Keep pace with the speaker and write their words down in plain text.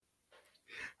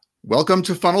Welcome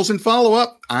to Funnels and Follow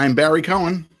Up. I'm Barry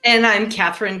Cohen. And I'm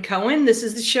Catherine Cohen. This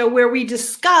is the show where we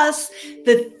discuss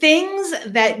the things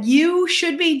that you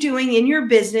should be doing in your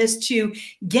business to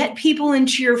get people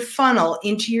into your funnel,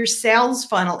 into your sales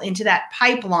funnel, into that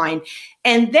pipeline,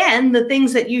 and then the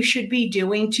things that you should be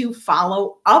doing to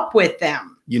follow up with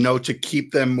them. You know, to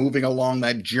keep them moving along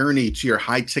that journey to your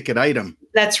high ticket item.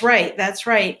 That's right. That's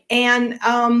right. And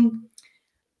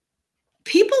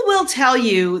people will tell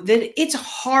you that it's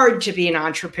hard to be an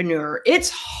entrepreneur. It's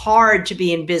hard to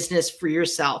be in business for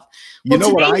yourself. You know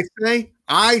what I say?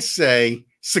 I say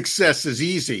success is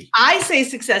easy. I say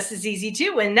success is easy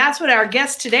too. And that's what our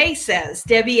guest today says.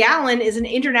 Debbie Allen is an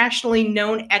internationally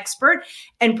known expert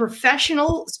and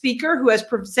professional speaker who has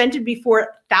presented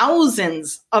before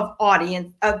thousands of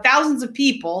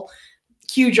people,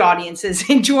 huge audiences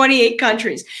in 28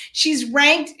 countries. She's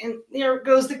ranked, and there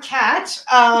goes the cat.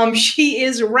 She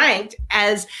is ranked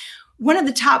as one of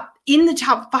the top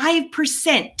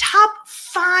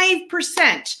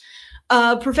 5%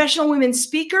 professional women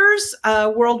speakers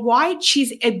worldwide.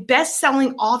 She's a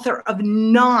best-selling author of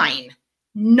nine,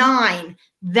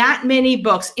 that many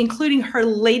books, including her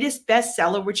latest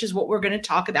bestseller, which is what we're going to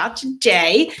talk about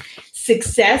today.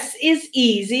 Success is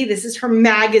Easy. This is her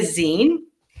magazine.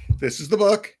 This is the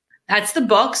book. That's the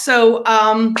book. So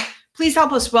please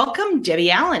help us welcome Debbie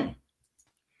Allen.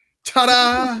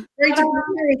 Ta-da! Great to be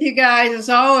here with you guys, as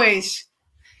always.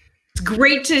 It's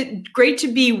great to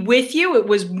be with you. It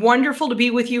was wonderful to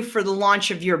be with you for the launch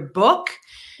of your book.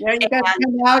 Yeah, you got to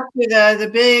come out to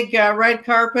the big red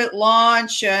carpet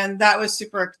launch, and that was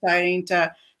super exciting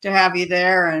to have you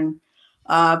there and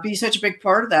be such a big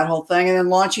part of that whole thing. And then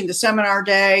launching the seminar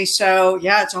day. So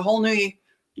yeah, it's a whole new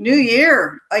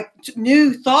year, like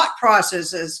new thought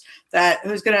processes that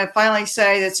who's going to finally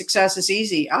say that success is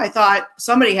easy. I thought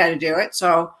somebody had to do it,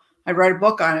 so I wrote a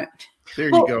book on it. There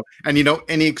you go. And you know,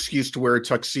 any excuse to wear a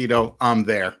tuxedo, I'm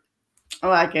there. I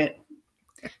like it.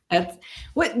 That's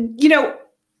what,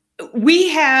 we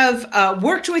have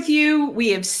worked with you. We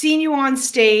have seen you on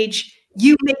stage.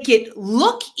 You make it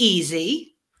look easy.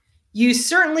 You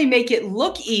certainly make it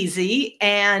look easy,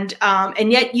 and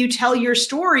yet you tell your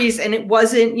stories, and it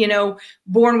wasn't,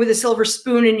 born with a silver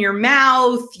spoon in your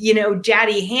mouth.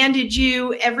 Daddy handed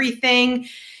you everything.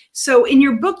 So in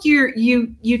your book,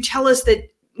 you tell us that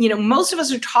most of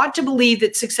us are taught to believe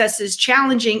that success is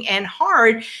challenging and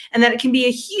hard, and that it can be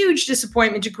a huge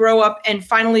disappointment to grow up and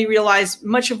finally realize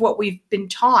much of what we've been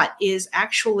taught is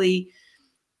actually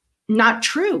not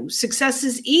true. Success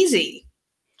is easy.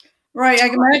 Right. I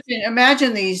can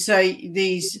imagine these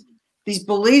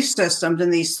belief systems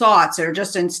and these thoughts that are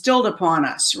just instilled upon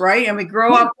us. Right. And we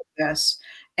grow up with this.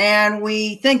 And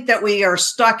we think that we are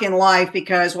stuck in life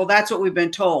because, well, that's what we've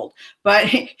been told. But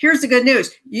here's the good news.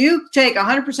 You take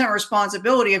 100%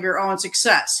 responsibility of your own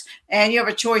success, and you have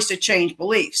a choice to change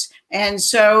beliefs. And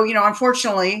so,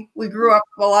 unfortunately, we grew up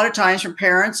a lot of times from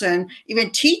parents and even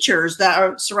teachers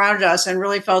that surrounded us and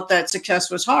really felt that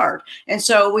success was hard. And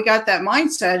so we got that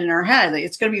mindset in our head that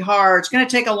it's going to be hard. It's going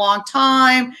to take a long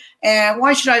time. And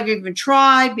why should I have even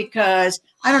tried? Because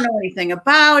I don't know anything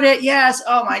about it. Yes.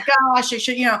 Oh my gosh. I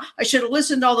should have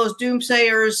listened to all those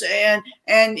doomsayers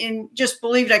and just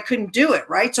believed I couldn't do it.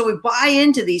 Right. So we buy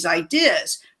into these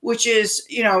ideas, which is,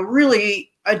 really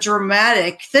a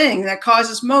dramatic thing that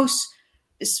causes most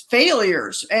is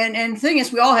failures. And the thing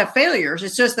is, we all have failures.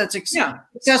 It's just that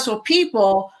successful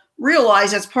people realize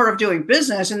that's part of doing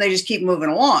business and they just keep moving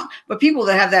along. But people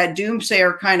that have that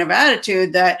doomsayer kind of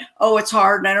attitude that, oh, it's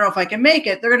hard and I don't know if I can make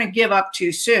it, they're going to give up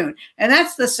too soon. And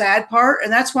that's the sad part.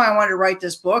 And that's why I wanted to write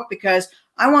this book, because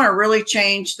I want to really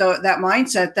change that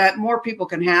mindset that more people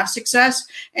can have success.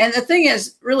 And the thing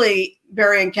is, really,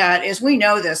 Barry and Kat, is we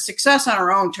know this success on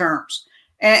our own terms.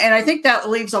 And I think that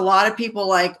leaves a lot of people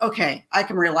like, okay, I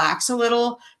can relax a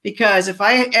little, because if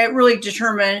I really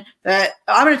determine that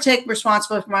I'm going to take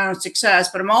responsibility for my own success,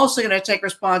 but I'm also going to take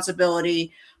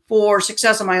responsibility for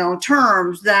success on my own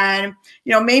terms, then,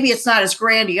 maybe it's not as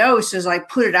grandiose as I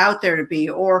put it out there to be,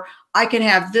 or I can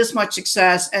have this much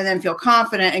success and then feel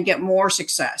confident and get more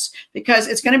success, because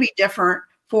it's going to be different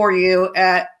for you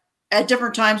at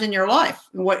different times in your life,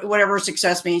 whatever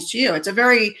success means to you. It's a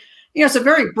very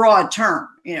broad term.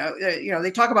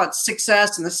 They talk about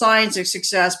success and the science of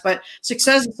success, but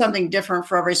success is something different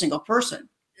for every single person.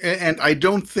 And I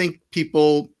don't think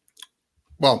people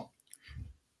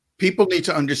need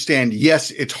to understand,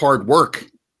 yes, it's hard work,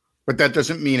 but that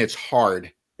doesn't mean it's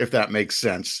hard, if that makes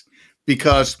sense.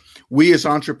 Because we as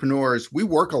entrepreneurs, we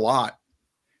work a lot.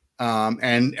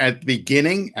 And at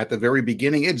the very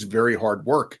beginning, it's very hard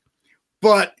work.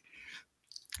 But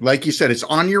like you said, it's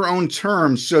on your own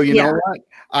terms. So you know what?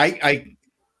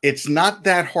 It's not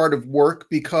that hard of work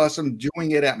because I'm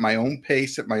doing it at my own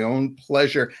pace, at my own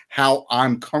pleasure, how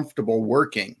I'm comfortable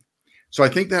working. So I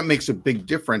think that makes a big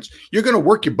difference. You're going to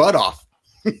work your butt off.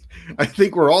 I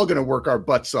think we're all going to work our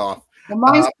butts off. Well,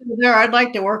 mine's still there. I'd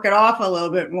like to work it off a little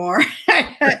bit more.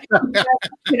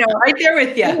 Right there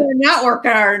with you. We're not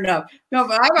working hard enough. No,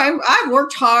 but I've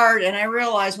worked hard, and I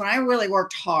realized when I really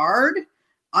worked hard,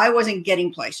 I wasn't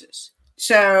getting places.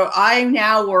 So I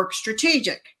now work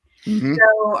strategic. Mm-hmm.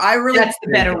 So that's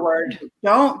the better word.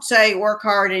 Don't say work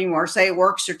hard anymore. Say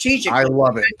work strategically. I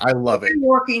love it. I love it.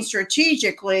 Working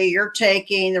strategically, you're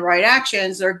taking the right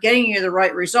actions. They're getting you the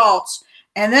right results.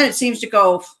 And then it seems to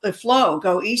go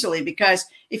easily, because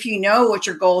if you know what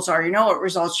your goals are, you know what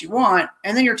results you want,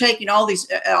 and then you're taking all these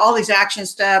action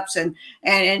steps and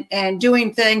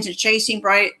doing things and chasing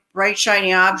bright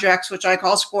shiny objects, which I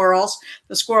call squirrels,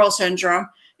 the squirrel syndrome.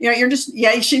 You're just,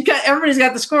 everybody's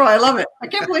got the squirrel. I love it. I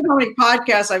can't believe how many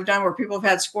podcasts I've done where people have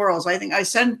had squirrels. I think I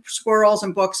send squirrels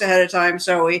and books ahead of time,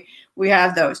 so we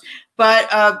have those. But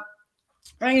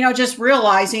just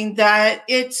realizing that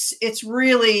it's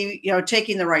really,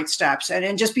 taking the right steps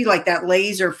and just be like that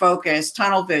laser focus,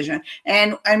 tunnel vision.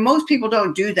 And most people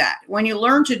don't do that. When you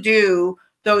learn to do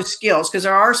those skills, because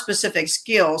there are specific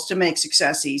skills to make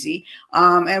success easy.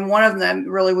 And one of them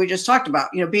really we just talked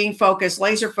about, being focused,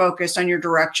 laser focused on your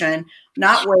direction,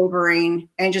 not wavering,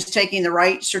 and just taking the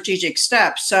right strategic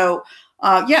steps. So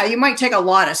you might take a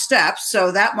lot of steps.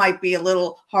 So that might be a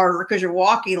little harder because you're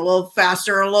walking a little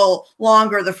faster, a little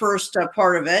longer, the first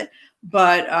part of it.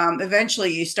 But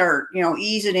eventually you start,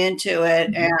 easing into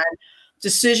it, and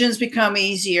decisions become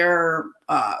easier.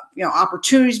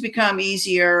 Opportunities become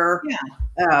easier.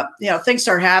 Things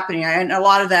start happening. And a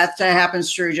lot of that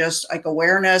happens through just like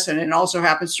awareness. And it also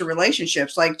happens through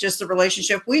relationships, like just the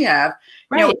relationship we have,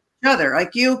 with each other.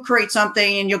 Like you create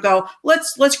something and you'll go,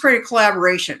 let's create a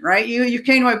collaboration, right? You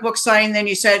came to my book signing, then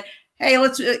you said, hey, why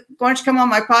don't you come on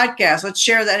my podcast? Let's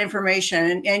share that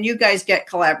information. And you guys get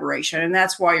collaboration. And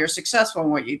that's why you're successful in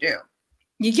what you do.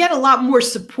 You get a lot more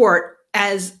support,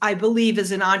 as I believe,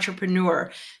 as an entrepreneur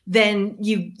than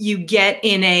you get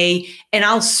in and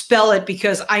I'll spell it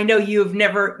because I know you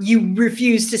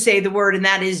refuse to say the word, and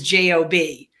that is JOB.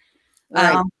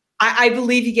 Right. I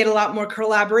believe you get a lot more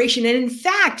collaboration. And in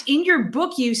fact, in your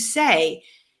book, you say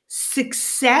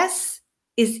success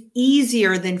is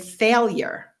easier than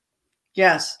failure.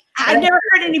 Yes. I've never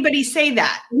heard anybody say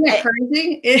that. Isn't that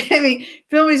crazy? If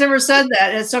nobody's ever said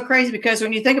that. It's so crazy because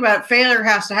when you think about it, failure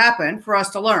has to happen for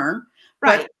us to learn.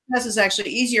 Right. But success is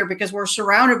actually easier because we're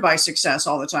surrounded by success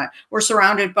all the time. We're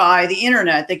surrounded by the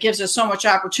internet that gives us so much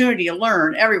opportunity to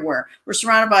learn everywhere. We're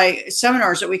surrounded by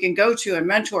seminars that we can go to and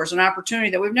mentors and opportunity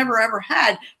that we've never ever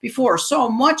had before. So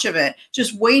much of it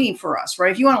just waiting for us,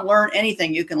 right? If you want to learn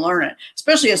anything, you can learn it,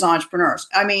 especially as entrepreneurs.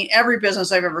 I mean, every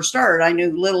business I've ever started, I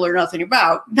knew little or nothing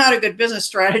about. Not a good business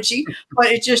strategy, but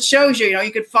it just shows you,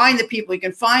 you can find the people, you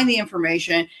can find the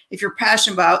information. If you're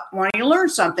passionate about wanting to learn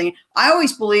something, I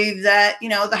always believe that,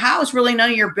 the how is really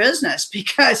none of your business,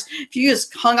 because if you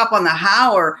just hung up on the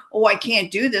how or, I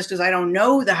can't do this because I don't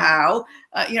know the how,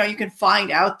 you can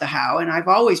find out the how. And I've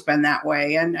always been that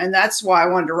way. And that's why I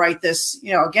wanted to write this,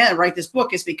 write this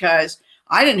book, is because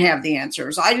I didn't have the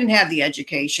answers. I didn't have the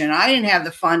education. I didn't have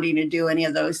the funding to do any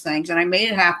of those things. And I made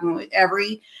it happen with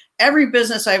every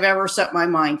business I've ever set my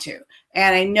mind to.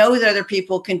 And I know that other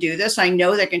people can do this. I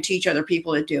know they can teach other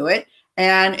people to do it.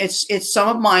 And it's some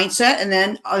of mindset and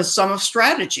then some of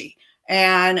strategy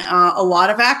and a lot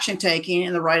of action taking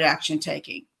and the right action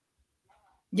taking.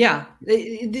 Yeah,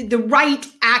 the right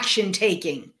action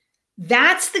taking.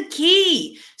 That's the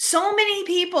key. So many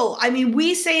people,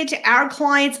 we say it to our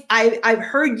clients. I've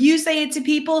heard you say it to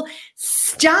people.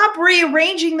 Stop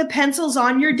rearranging the pencils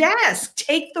on your desk.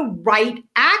 Take the right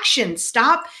action.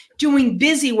 Stop doing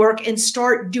busy work and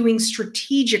start doing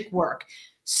strategic work.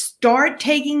 Start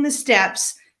taking the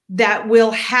steps that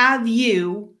will have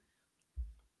you,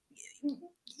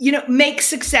 make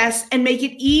success and make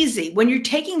it easy. When you're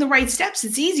taking the right steps,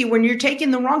 it's easy. When you're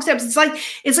taking the wrong steps, it's like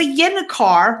getting a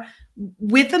car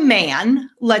with a man,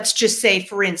 let's just say,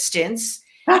 for instance,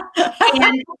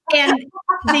 and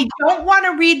they don't want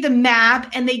to read the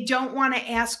map and they don't want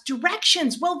to ask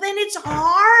directions. Well, then it's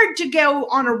hard to go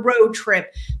on a road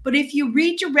trip. But if you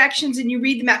read directions and you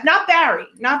read the map, not Barry,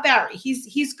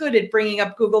 he's good at bringing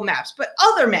up Google Maps, but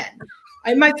other men.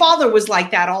 My father was like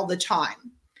that all the time.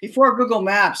 Before Google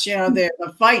Maps,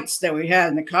 the fights that we had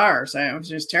in the cars, it was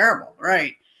just terrible,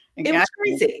 right? It was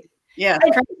crazy. Yeah,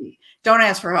 it's crazy. Don't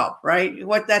ask for help, right?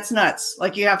 That's nuts.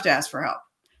 Like, you have to ask for help.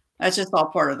 That's just all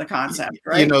part of the concept,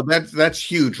 right? That's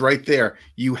huge right there.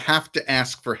 You have to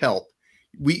ask for help.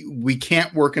 we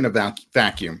can't work in a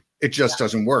vacuum. It just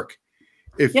doesn't work.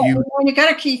 If you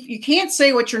got to you can't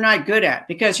say what you're not good at,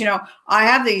 because, I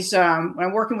have these,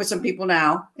 I'm working with some people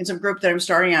now in some group that I'm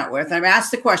starting out with. I've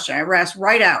asked the question, I've asked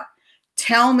right out,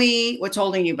 tell me what's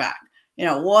holding you back.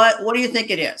 What do you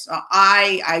think it is?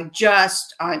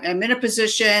 I'm in a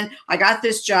position, I got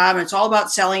this job and it's all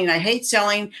about selling, and I hate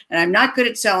selling and I'm not good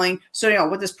at selling. So,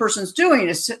 what this person's doing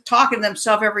is talking to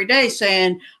themselves every day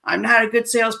saying, I'm not a good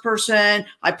salesperson.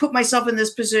 I put myself in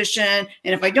this position,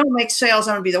 and if I don't make sales,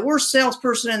 I'm going to be the worst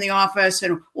salesperson in the office.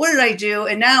 And what did I do?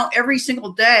 And now every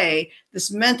single day, this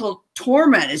mental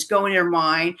torment is going in your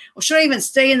mind. Well, should I even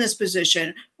stay in this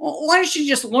position? Well, why don't you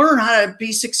just learn how to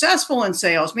be successful in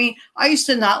sales? I mean, I used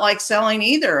to not like selling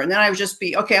either. And then I would just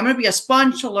be, okay, I'm going to be a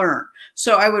sponge to learn.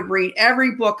 So I would read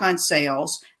every book on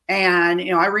sales. And,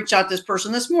 I reached out to this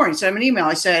person this morning, sent him an email.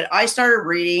 I said, I started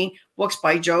reading books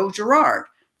by Joe Girard,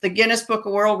 the Guinness Book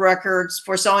of World Records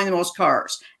for selling the most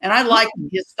cars. And I liked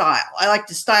his style. I liked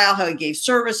his style, how he gave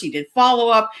service. He did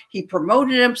follow-up. He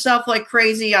promoted himself like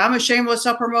crazy. I'm a shameless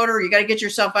self-promoter. You got to get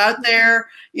yourself out there,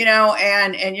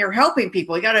 and you're helping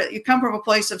people. You come from a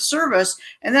place of service.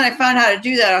 And then I found how to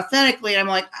do that authentically. And I'm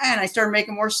like, and I started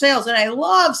making more sales, and I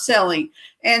love selling.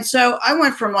 And so I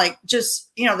went from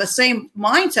just, the same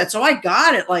mindset. So I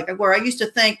got it, where I used to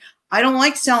think, I don't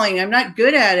like selling, I'm not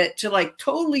good at it, to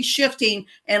totally shifting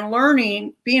and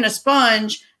learning, being a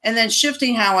sponge, and then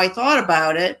shifting how I thought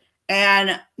about it.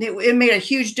 And it made a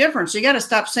huge difference. So you got to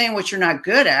stop saying what you're not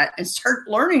good at and start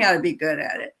learning how to be good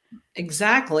at it.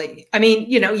 Exactly. I mean,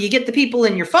 you get the people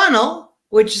in your funnel,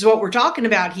 which is what we're talking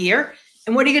about here.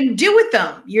 And what are you going to do with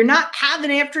them? You're not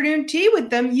having afternoon tea with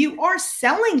them. You are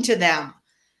selling to them.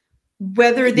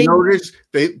 Whether they notice,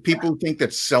 people think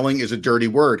that selling is a dirty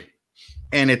word.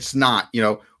 And it's not.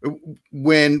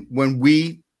 When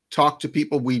we talk to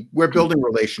people, we're building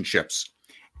relationships.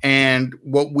 And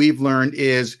what we've learned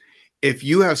is, if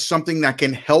you have something that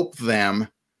can help them,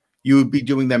 you would be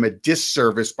doing them a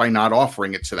disservice by not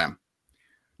offering it to them.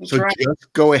 That's so right.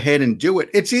 Just go ahead and do it.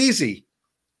 It's easy.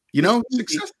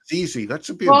 Success is easy. That's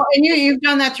a beautiful. Well, and you've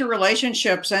done that through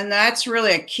relationships, and that's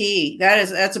really a key.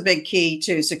 That's a big key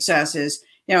to success, is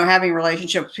having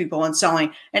relationships with people and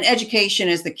selling, and education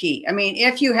is the key. I mean,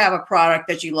 if you have a product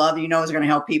that you love, is going to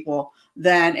help people,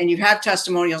 and you have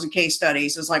testimonials and case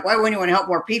studies, it's like, why wouldn't you want to help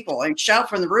more people and shout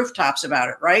from the rooftops about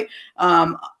it? Right.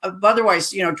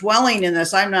 Otherwise, dwelling in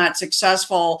this, I'm not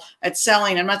successful at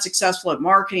selling. I'm not successful at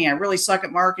marketing. I really suck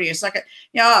at marketing. I suck at,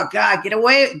 oh God, get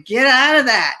out of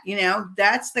that.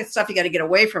 That's the stuff you got to get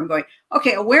away from. Going,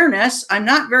 okay, awareness. I'm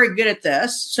not very good at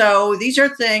this. So these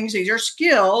are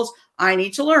skills I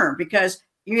need to learn, because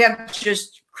you have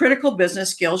just critical business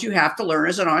skills you have to learn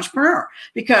as an entrepreneur,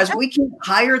 because we can't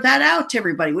hire that out to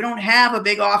everybody. We don't have a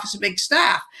big office, a big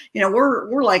staff.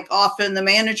 We're like often the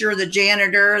manager, the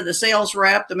janitor, the sales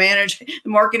rep, the manager, the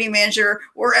marketing manager,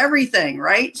 we're everything,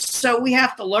 right? So we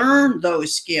have to learn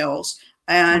those skills.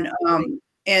 And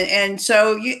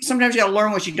so sometimes you got to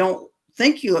learn what you don't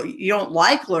think you don't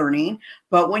like learning,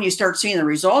 but when you start seeing the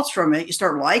results from it, you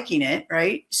start liking it,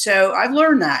 right? So I've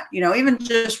learned that, even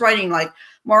just writing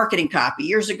marketing copy.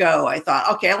 Years ago, I thought,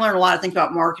 okay, I learned a lot of things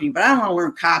about marketing, but I don't want to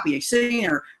learn copy. Sitting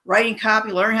or writing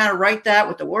copy, learning how to write that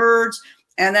with the words.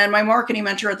 And then my marketing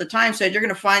mentor at the time said, you're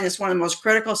going to find this one of the most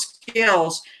critical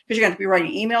skills, because you're going to be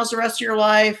writing emails the rest of your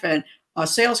life, and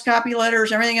sales copy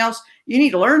letters, everything else. You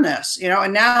need to learn this,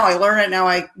 and now I learn it. Now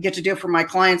I get to do it for my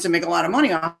clients and make a lot of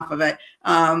money off of it.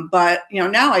 But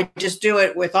now I just do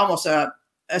it with almost a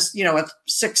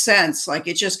sixth sense.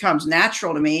 It just comes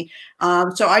natural to me.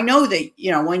 So I know that,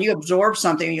 when you absorb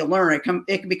something and you learn it,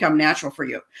 it can become natural for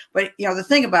you. But, the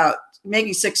thing about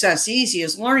making success easy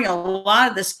is learning a lot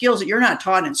of the skills that you're not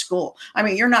taught in school. I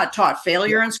mean, you're not taught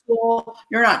failure in school.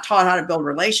 You're not taught how to build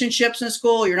relationships in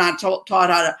school. You're not taught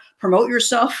how to promote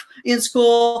yourself in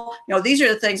school. These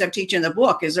are the things I'm teaching in the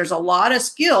book. Is there's a lot of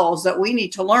skills that we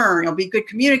need to learn. Be good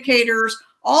communicators,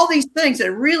 all these things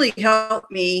that really help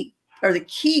me, are the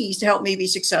keys to help me be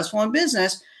successful in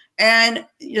business. And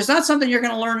it's not something you're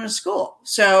going to learn in school.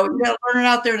 So you got to learn it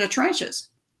out there in the trenches.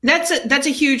 That's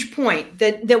a huge point,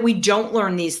 that we don't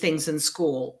learn these things in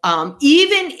school,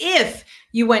 even if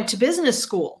you went to business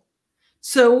school.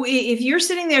 So if you're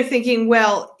sitting there thinking,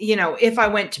 well, if I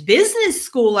went to business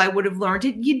school, I would have learned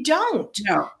it. You don't.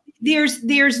 No. There's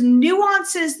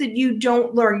nuances that you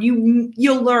don't learn.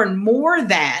 You'll learn more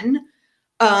than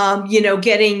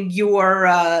getting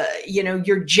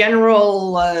your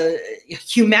general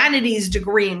humanities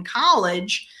degree in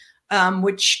college,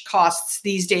 which costs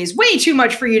these days way too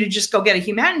much for you to just go get a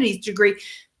humanities degree.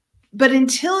 But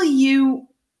until you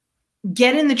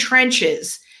get in the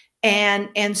trenches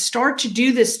and start to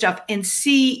do this stuff and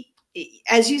see,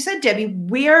 as you said, Debbie,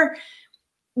 where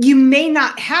you may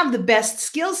not have the best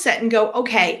skill set and go,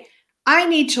 okay, I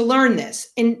need to learn this.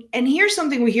 And here's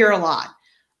something we hear a lot.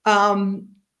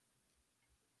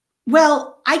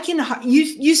 Well, I can,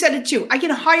 you said it too. I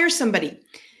can hire somebody.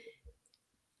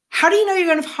 How do you know you're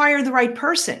going to hire the right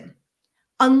person?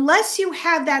 Unless you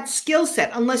have that skill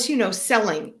set, unless you know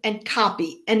selling and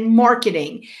copy and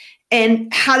marketing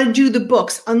and how to do the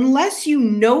books, unless you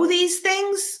know these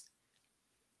things,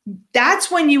 that's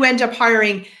when you end up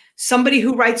hiring somebody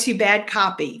who writes you bad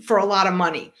copy for a lot of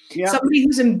money, somebody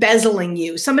who's embezzling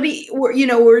you, somebody, or,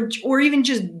 or even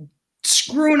just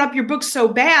screwing up your book so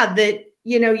bad that,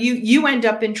 you end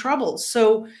up in trouble.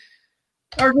 So,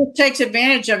 or just takes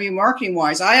advantage of you marketing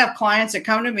wise. I have clients that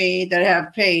come to me that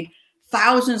have paid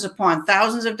thousands upon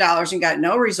thousands of dollars and got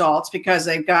no results because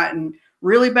they've gotten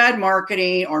really bad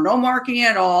marketing or no marketing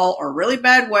at all, or really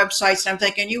bad websites. And I'm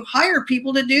thinking, you hire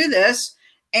people to do this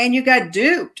and you got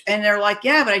duped. And they're like,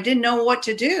 yeah, but I didn't know what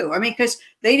to do. I mean, because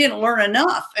they didn't learn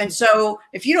enough. And so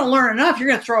if you don't learn enough, you're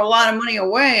going to throw a lot of money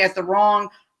away at the wrong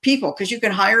people, because you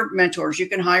can hire mentors, you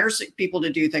can hire people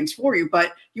to do things for you,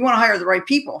 but you want to hire the right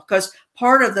people, because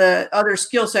part of the other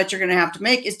skill set you're going to have to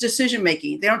make is decision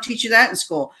making. They don't teach you that in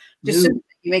school.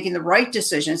 Making the right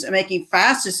decisions and making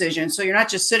fast decisions. So you're not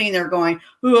just sitting there going,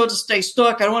 "Ooh, I'll just stay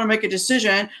stuck. I don't want to make a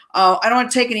decision. I don't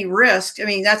want to take any risk." I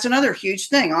mean, that's another huge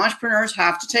thing. Entrepreneurs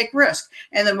have to take risk,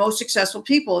 and the most successful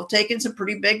people have taken some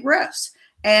pretty big risks.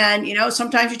 And,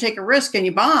 sometimes you take a risk and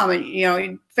you bomb and,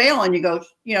 you fail and you go,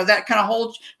 that kind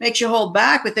of makes you hold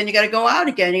back, but then you got to go out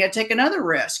again. You got to take another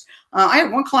risk. I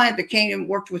had one client that came and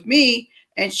worked with me,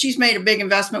 and she's made a big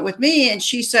investment with me. And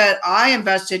she said, I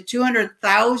invested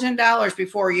 $200,000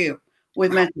 before you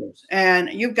with mentors,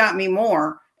 and you've got me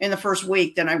more in the first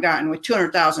week than I've gotten with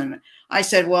 200,000. I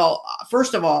said, well,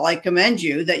 first of all, I commend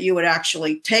you that you would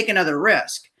actually take another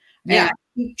risk and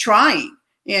keep trying.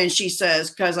 And she says,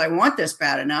 because I want this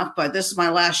bad enough, but this is my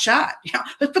last shot.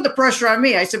 Let's put the pressure on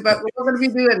me. I said, but we're going to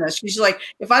be doing this. She's like,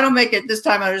 if I don't make it this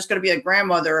time, I'm just going to be a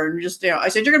grandmother. And just, I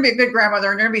said, you're going to be a good grandmother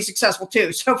and you're going to be successful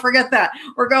too. So forget that.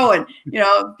 We're going,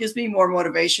 gives me more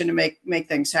motivation to make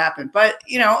things happen. But,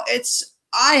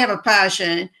 I have a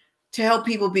passion to help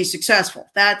people be successful.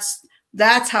 That's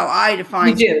how I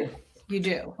define it. You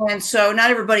do. And so not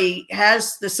everybody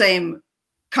has the same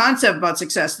concept about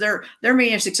success. Their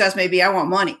meaning of success may be, I want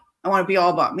money. I want to be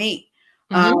all about me.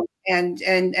 Mm-hmm.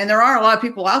 And there are a lot of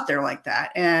people out there like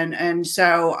that. And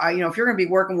so, if you're going to be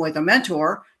working with a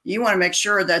mentor, you want to make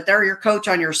sure that they're your coach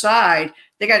on your side.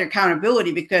 They got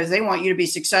accountability because they want you to be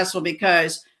successful,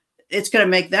 because it's going to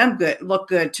make them look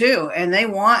good too. And they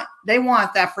want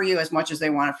that for you as much as they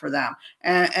want it for them.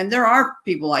 And there are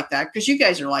people like that, because you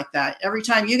guys are like that. Every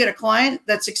time you get a client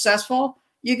that's successful,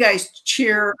 you guys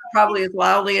cheer probably as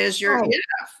loudly as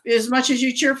as much as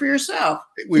you cheer for yourself.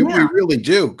 We really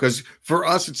do. Because for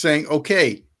us, it's saying,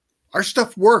 okay, our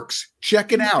stuff works.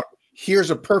 Check it out. Here's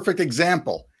a perfect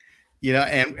example.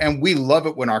 And we love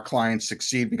it when our clients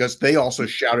succeed, because they also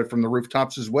shout it from the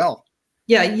rooftops as well.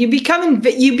 Yeah, you become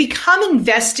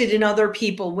invested in other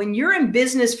people when you're in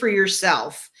business for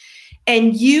yourself,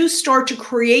 and you start to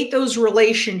create those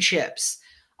relationships.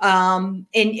 And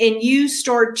you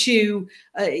start to,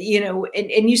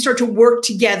 and you start to work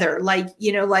together, like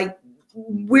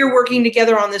we're working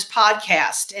together on this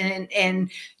podcast, and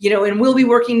we'll be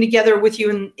working together with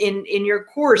you in your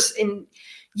course. And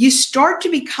you start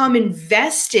to become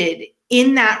invested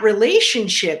in that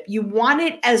relationship. You want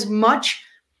it as much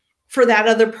for that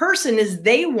other person as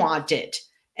they want it.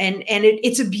 And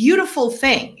it's a beautiful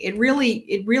thing. It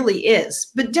really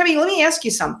is. But Debbie, let me ask you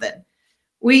something.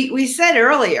 We said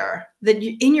earlier that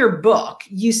in your book,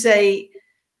 you say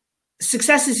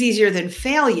success is easier than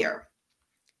failure.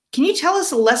 Can you tell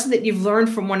us a lesson that you've learned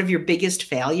from one of your biggest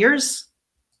failures?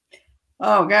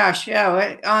 Oh, gosh.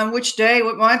 Yeah. On which day,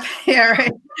 what month? Yeah,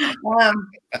 right.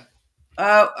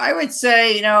 I would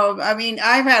say,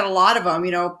 I've had a lot of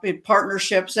them,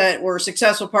 partnerships that were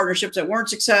successful, partnerships that weren't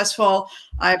successful.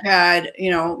 I've had,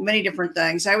 many different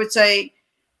things. I would say,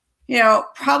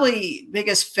 probably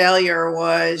biggest failure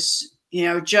was,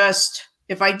 just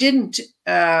if I didn't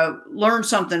learn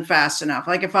something fast enough,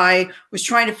 like if I was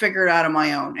trying to figure it out on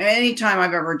my own, anytime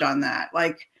I've ever done that,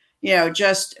 like,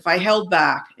 just if I held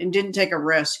back and didn't take a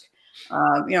risk,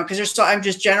 because I'm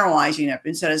just generalizing it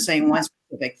instead of saying one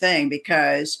specific thing,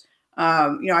 because,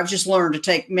 I've just learned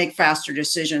to make faster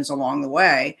decisions along the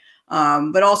way.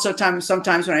 But also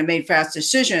sometimes when I made fast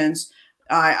decisions,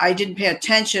 I didn't pay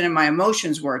attention and my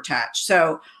emotions were attached.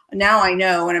 So, now I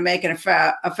know when I'm making a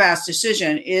fast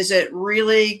decision, is it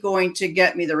really going to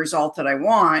get me the result that I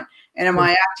want? And am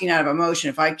I acting out of emotion?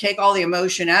 If I take all the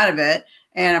emotion out of it,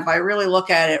 and if I really look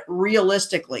at it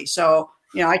realistically, so,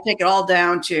 I take it all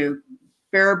down to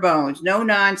bare bones, no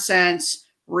nonsense,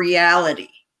 reality.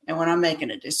 And when I'm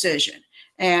making a decision,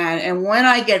 and when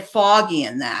I get foggy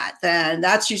in that, then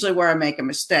that's usually where I make a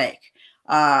mistake.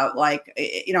 I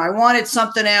wanted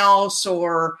something else,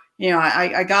 or,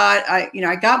 I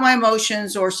got my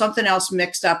emotions or something else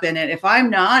mixed up in it. If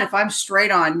I'm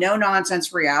straight on, no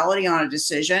nonsense reality on a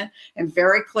decision and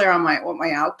very clear on what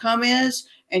my outcome is,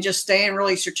 and just staying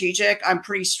really strategic, I'm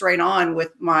pretty straight on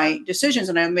with my decisions,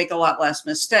 and I make a lot less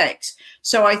mistakes.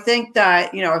 So I think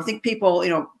that, I think people,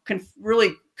 can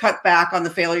really cut back on the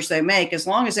failures they make as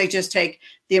long as they just take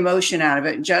the emotion out of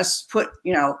it and just put,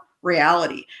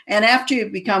 reality. And after you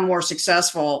become more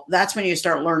successful, that's when you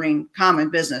start learning common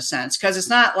business sense, because it's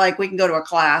not like we can go to a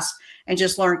class and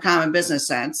just learn common business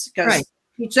sense, because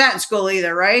you teach that in school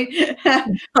either, right?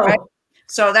 Right.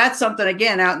 So that's something,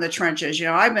 again, out in the trenches.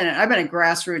 I've been a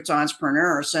grassroots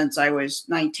entrepreneur since I was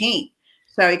 19.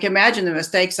 So you can imagine the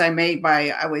mistakes I made by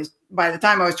the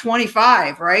time I was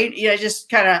 25, right? Just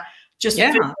kind of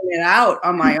figuring it out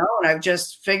on my own. I've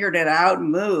just figured it out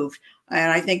and moved.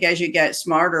 And I think as you get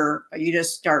smarter, you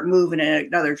just start moving in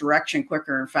another direction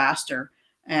quicker and faster.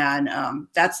 And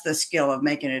that's the skill of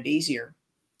making it easier.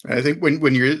 I think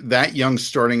when you're that young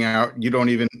starting out, you don't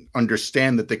even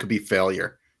understand that there could be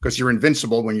failure, because you're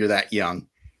invincible when you're that young.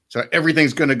 So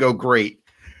everything's going to go great.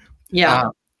 Yeah.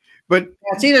 But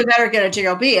it's either that or get a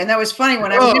job. And that was funny when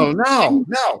no.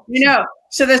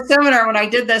 So the seminar, when I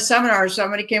did the seminar,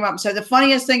 somebody came up and said, the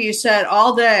funniest thing you said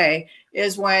all day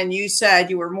is when you said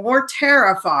you were more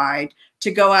terrified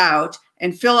to go out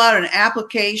and fill out an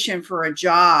application for a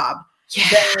job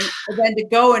than to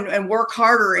go and work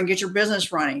harder and get your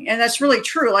business running. And that's really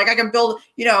true. Like, I can build,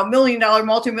 $1 million,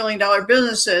 multi-million-dollar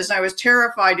businesses. And I was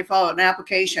terrified to fill out an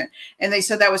application. And they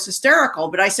said that was hysterical.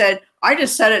 But I said, I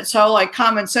just said it so like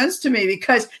common sense to me,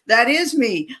 because that is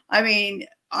me. I mean,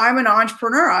 I'm an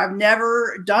entrepreneur. I've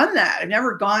never done that. I've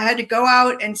never had to go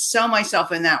out and sell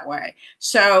myself in that way.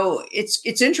 So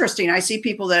it's interesting. I see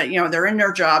people that, they're in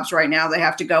their jobs right now. They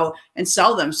have to go and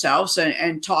sell themselves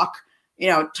and talk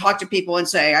to people and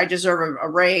say, I deserve a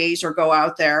raise, or go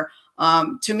out there.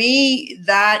 To me,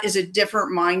 that is a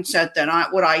different mindset than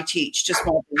what I teach to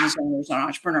small business owners and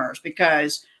entrepreneurs,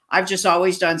 because I've just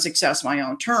always done success on my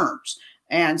own terms.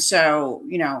 And so,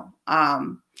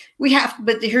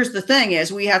 but here's the thing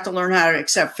is, we have to learn how to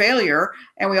accept failure.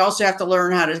 And we also have to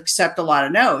learn how to accept a lot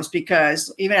of no's,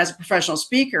 because even as a professional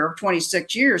speaker of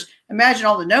 26 years, imagine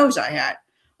all the no's I had.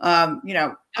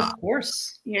 Of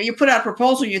course, you put out a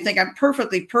proposal, you think I'm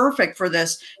perfectly perfect for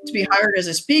this to be hired as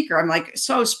a speaker. I'm like,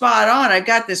 so spot on. I've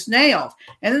got this nailed.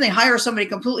 And then they hire somebody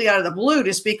completely out of the blue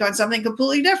to speak on something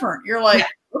completely different. You're like,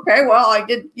 okay, well, I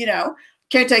did,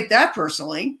 can't take that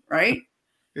personally. Right.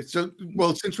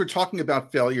 Well, since we're talking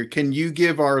about failure, can you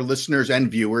give our listeners and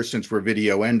viewers, since we're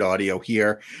video and audio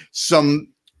here, some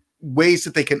ways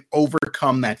that they can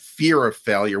overcome that fear of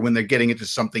failure when they're getting into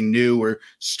something new or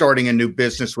starting a new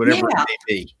business, whatever it may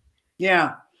be?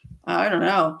 Yeah. I don't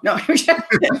know. No.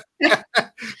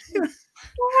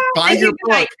 Buy your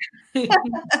book.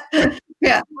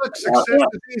 Yeah. Success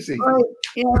is easy.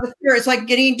 The fear, it's like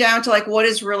getting down to like what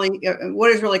is really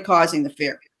causing the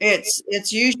fear.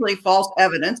 It's usually false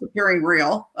evidence appearing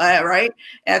real, right?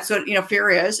 That's what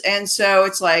fear is. And so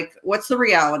it's like, what's the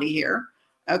reality here?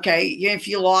 Okay, if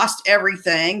you lost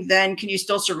everything, then can you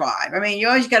still survive? I mean, you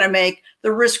always got to make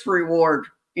the risk reward.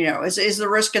 Is the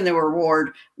risk and the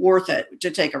reward worth it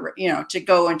to take to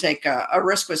go and take a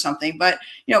risk with something? But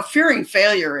fearing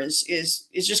failure is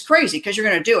just crazy, because you're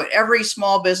going to do it. Every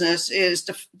small business is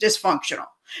dysfunctional,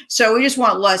 so we just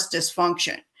want less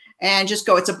dysfunction and just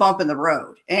go. It's a bump in the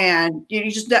road, and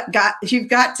you've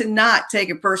got to not take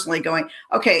it personally. Going,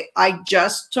 okay, I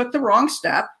just took the wrong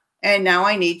step, and now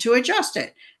I need to adjust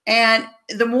it. And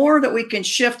the more that we can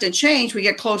shift and change, we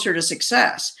get closer to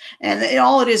success. And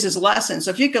all it is lessons.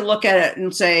 So if you could look at it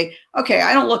and say, okay,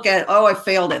 I don't look at, I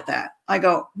failed at that. I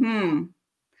go,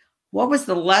 what was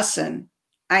the lesson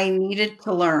I needed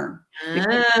to learn?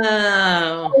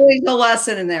 Always a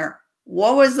lesson in there.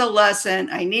 What was the lesson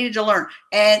I needed to learn?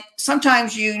 And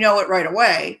sometimes you know it right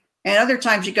away. And other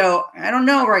times you go, I don't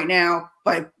know right now,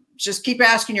 but just keep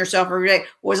asking yourself every day,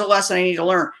 what was a lesson I need to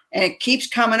learn? And it keeps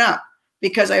coming up,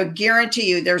 because I guarantee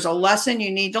you there's a lesson you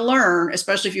need to learn,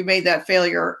 especially if you made that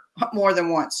failure more than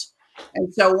once.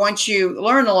 And so once you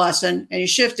learn the lesson and you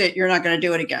shift it, you're not going to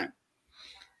do it again.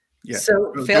 Yeah.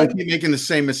 So don't keep making the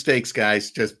same mistakes,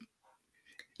 guys. Just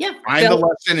Yeah. Find the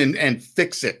lesson and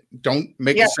fix it. Don't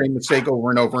make the same mistake over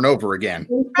and over and over again.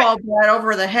 Baseball bat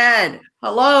over the head.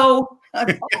 Hello. I'm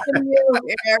talking to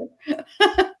you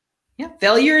here. Yeah.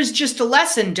 Failure is just a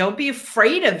lesson. Don't be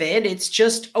afraid of it. It's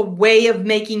just a way of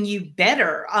making you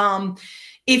better.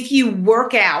 If you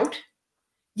work out,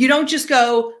 you don't just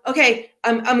go, okay,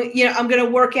 I'm going to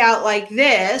work out like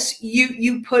this.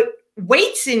 You put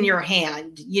weights in your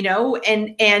hand,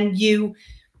 and you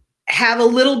have a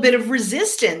little bit of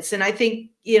resistance. And I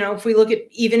think, if we look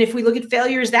at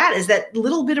failure as that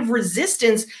little bit of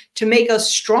resistance to make us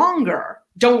stronger.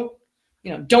 Don't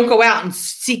go out and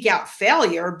seek out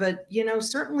failure, but,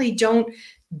 certainly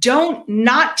don't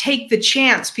not take the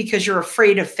chance because you're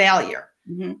afraid of failure.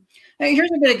 Mm-hmm. Now,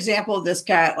 here's a good example of this,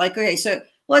 Kat. Like, okay, so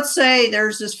let's say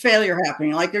there's this failure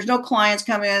happening. Like, there's no clients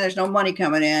coming in, there's no money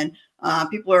coming in.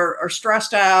 People are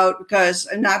stressed out because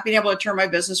of not being able to turn my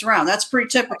business around. That's pretty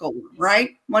typical,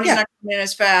 right? Money's not coming in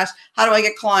as fast. How do I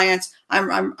get clients?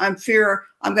 I'm fear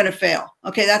I'm going to fail.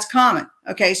 Okay, that's common.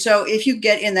 Okay, so if you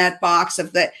get in that box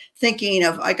of that thinking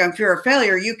of like I'm fear of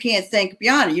failure, you can't think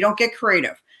beyond it. You don't get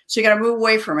creative. So you got to move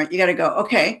away from it. You got to go,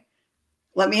 okay,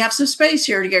 let me have some space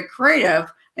here to get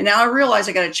creative. And now I realize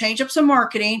I got to change up some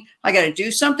marketing. I got to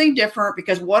do something different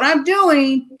because what I'm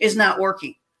doing is not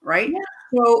working, right? Yeah.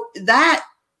 So that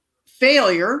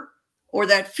failure or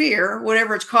that fear,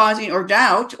 whatever it's causing, or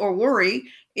doubt or worry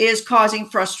is causing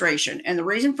frustration. And the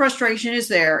reason frustration is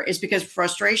there is because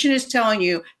frustration is telling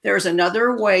you there's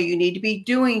another way you need to be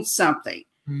doing something.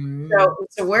 Mm. So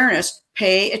it's awareness,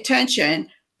 pay attention.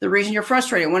 The reason you're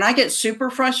frustrated. When I get super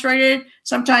frustrated,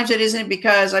 sometimes it isn't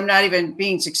because I'm not even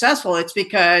being successful. It's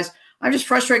because I'm just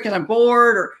frustrated because I'm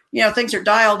bored or, things are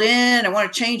dialed in. I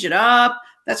want to change it up.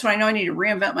 That's when I know I need to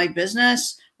reinvent my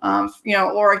business,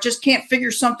 or I just can't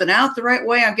figure something out the right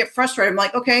way. I get frustrated. I'm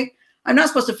like, okay, I'm not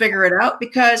supposed to figure it out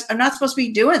because I'm not supposed to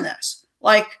be doing this.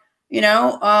 Like,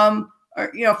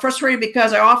 frustrated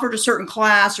because I offered a certain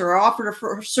class or I offered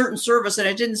a certain service and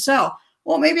it didn't sell.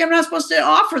 Well, maybe I'm not supposed to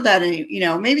offer that.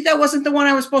 Maybe that wasn't the one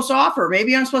I was supposed to offer.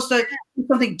 Maybe I'm supposed to do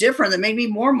something different that made me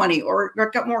more money or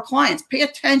got more clients. Pay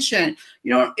attention.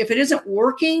 If it isn't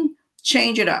working,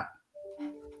 change it up.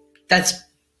 That's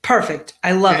perfect.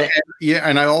 I love it.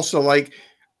 And I also like,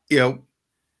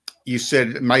 you said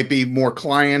it might be more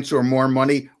clients or more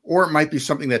money, or it might be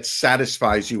something that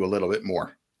satisfies you a little bit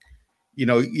more.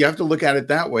 You have to look at it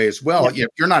that way as well. Yeah. If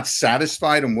you're not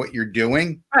satisfied in what you're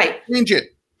doing, right, change it.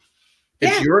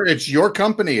 It's your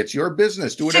company. It's your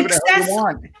business. Do whatever the hell you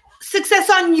want. Success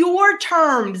on your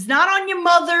terms, not on your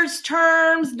mother's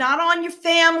terms, not on your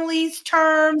family's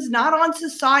terms, not on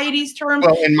society's terms.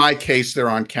 Well, in my case, they're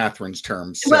on Catherine's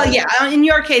terms. So. Well, yeah. In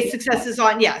your case, success is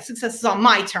on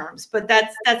my terms, but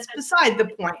that's beside the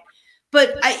point.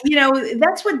 But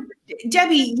that's what,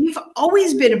 Debbie, you've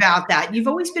always been about that. You've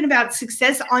always been about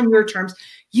success on your terms.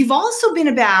 You've also been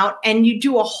about, and you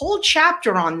do a whole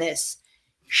chapter on this,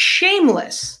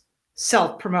 shameless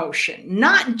self-promotion,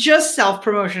 not just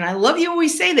self-promotion. I love you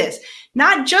always say this,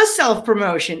 not just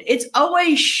self-promotion. It's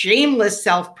always shameless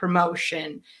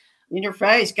self-promotion. In your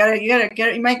face, gotta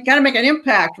make an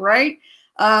impact, right?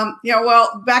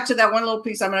 Well, back to that one little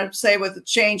piece I'm going to say with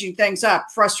changing things up,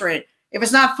 frustrated. If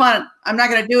it's not fun, I'm not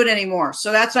going to do it anymore.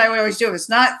 So that's why we always do. If it's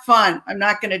not fun, I'm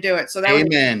not going to do it. So that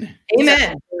Amen.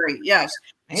 Yes.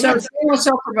 Amen. So shameless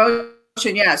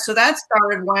self-promotion. Yeah. So that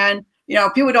started when,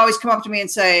 people would always come up to me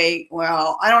and say,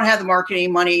 well, I don't have the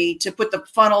marketing money to put the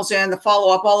funnels in, the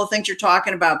follow-up, all the things you're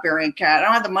talking about, Barry and Kat. I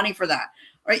don't have the money for that,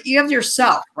 right? You have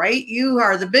yourself, right? You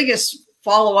are the biggest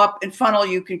follow-up and funnel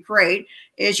you can create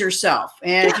is yourself.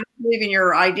 And if you believe in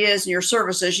your ideas and your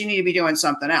services, you need to be doing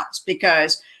something else,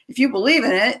 because if you believe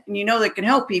in it and you know that it can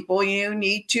help people, you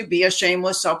need to be a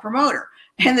shameless self-promoter.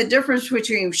 And the difference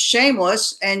between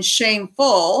shameless and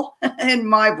shameful in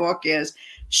my book is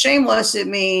shameless. It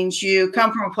means you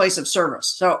come from a place of service.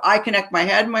 So I connect my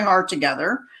head and my heart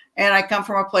together and I come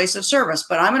from a place of service,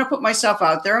 but I'm going to put myself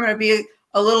out there. I'm going to be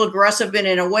a little aggressive and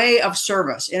in a way of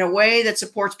service, in a way that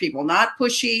supports people, not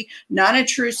pushy, not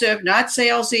intrusive, not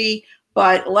salesy,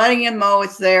 but letting them know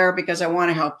it's there because I want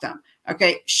to help them.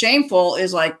 Okay. Shameful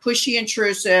is like pushy,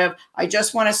 intrusive. I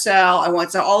just want to sell. I want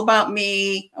to all about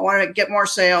me. I want to get more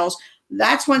sales.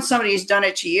 That's when somebody has done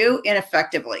it to you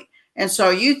ineffectively. And so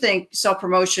you think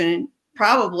self-promotion,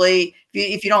 probably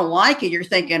if you don't like it, you're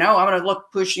thinking, oh, I'm going to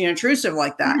look pushy and intrusive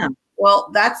like that. Yeah. Well,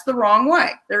 that's the wrong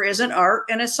way. There is an art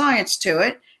and a science to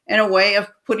it, and a way of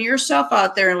putting yourself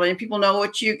out there and letting people know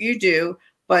what you do,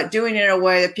 but doing it in a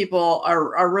way that people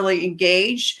are really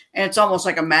engaged. And it's almost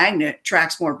like a magnet,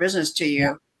 attracts more business to you.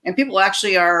 Yeah. And people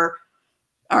actually are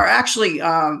are actually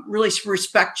really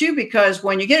respect you, because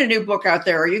when you get a new book out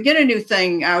there, or you get a new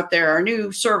thing out there, or a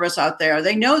new service out there,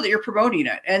 they know that you're promoting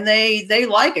it, and they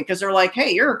like it because they're like, hey,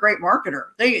 you're a great marketer.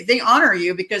 They honor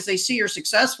you because they see you're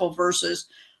successful versus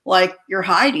like you're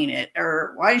hiding it,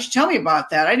 or why didn't you tell me about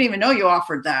that? I didn't even know you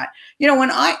offered that. You know,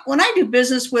 when I do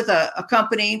business with a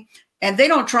company and they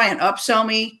don't try and upsell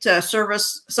me to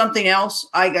service something else,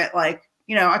 I get like,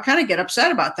 you know, I kind of get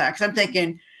upset about that, because I'm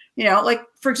thinking, you know, like,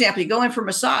 for example, you go in for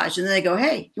massage and then they go,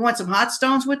 hey, you want some hot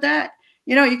stones with that?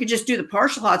 You know, you could just do the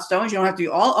partial hot stones. You don't have to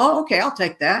do all. Oh, okay, I'll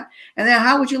take that. And then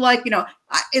how would you like, you know,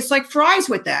 it's like fries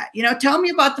with that. You know, tell me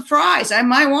about the fries. I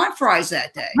might want fries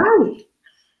that day.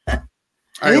 Right.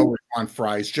 I always want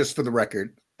fries, just for the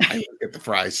record. I always get the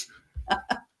fries.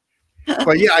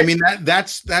 But yeah, I mean,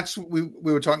 that's what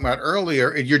we were talking about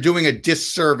earlier. You're doing a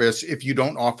disservice if you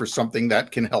don't offer something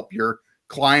that can help your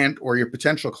client or your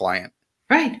potential client.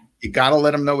 Right. You got to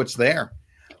let them know it's there.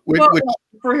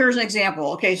 Here's an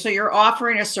example. Okay, so you're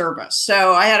offering a service.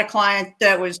 So I had a client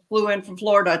that flew in from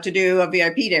Florida to do a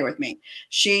VIP day with me.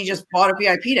 She just bought a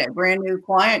VIP day. Brand new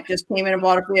client just came in and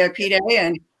bought a VIP day,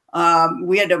 and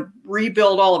we had to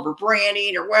rebuild all of her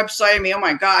branding, her website. I mean, oh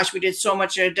my gosh, we did so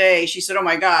much in a day. She said, oh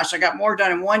my gosh, I got more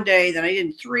done in one day than I did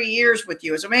in 3 years with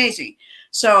you. It's amazing.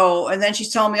 So, and then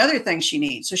she's telling me other things she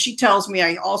needs. So she tells me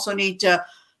I also need to,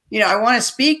 you know, I want to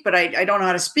speak, but I don't know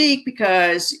how to speak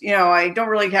because, you know, I don't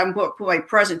really haven't put my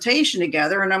presentation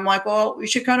together. And I'm like, well, we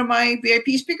should come to my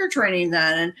VIP speaker training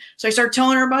then. And so I started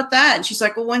telling her about that. And she's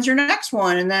like, well, when's your next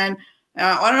one? And then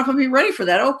I don't know if I'll be ready for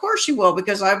that. Oh, of course you will,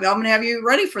 because I'm going to have you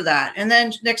ready for that. And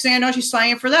then next thing I know, she's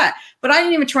signing for that. But I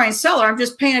didn't even try and sell her. I'm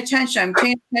just paying attention. I'm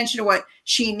paying attention to what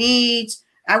she needs.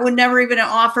 I would never even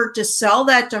have offered to sell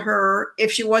that to her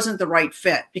if she wasn't the right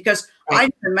fit, because I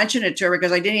didn't mention it to her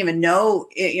because I didn't even know,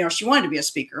 you know, she wanted to be a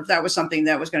speaker, if that was something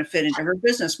that was going to fit into her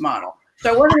business model. So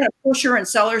I wasn't going to push her and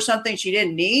sell her something she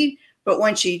didn't need. But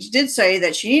when she did say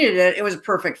that she needed it, it was a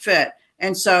perfect fit.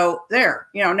 And so there,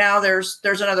 you know, now there's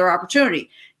another opportunity.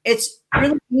 It's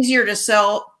really easier to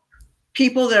sell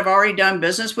people that have already done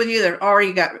business with you. They've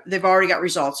already got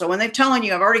results. So when they're telling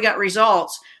you I've already got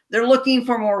results, they're looking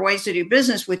for more ways to do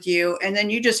business with you. And then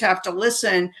you just have to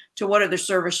listen to what other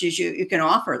services you can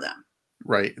offer them.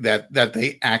 Right. That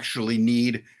they actually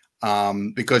need,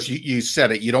 because you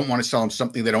said it, you don't want to sell them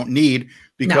something they don't need,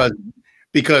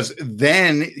 because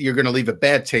then you're going to leave a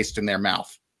bad taste in their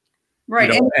mouth.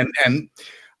 Right. You know? And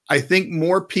I think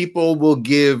more people will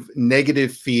give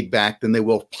negative feedback than they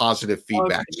will positive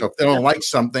feedback. So if they don't like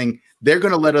something, they're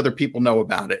going to let other people know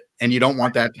about it. And you don't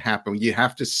want that to happen. You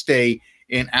have to stay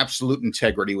in absolute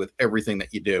integrity with everything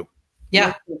that you do.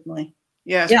 Yeah. Definitely.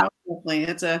 Yes, yeah. Definitely.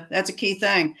 That's a key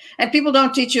thing. And people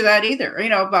don't teach you that either, you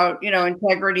know, about, you know,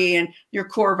 integrity and your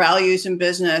core values in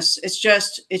business. It's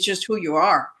just who you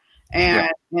are. And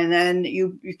then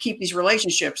you keep these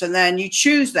relationships, and then you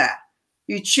choose that.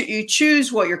 You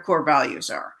choose what your core values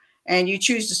are, and you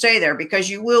choose to stay there, because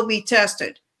you will be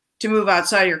tested to move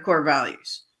outside of your core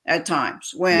values at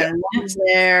times when money's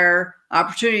there,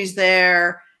 opportunities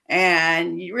there.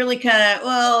 And you really kind of,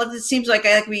 well, it seems like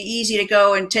it could be easy to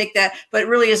go and take that, but it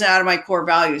really isn't out of my core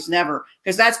values. Never.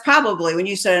 Because that's probably, when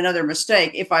you said another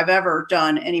mistake, if I've ever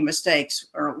done any mistakes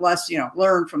or less, you know,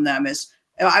 learn from them, is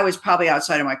I was probably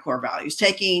outside of my core values.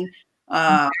 Taking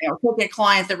a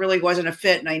client that really wasn't a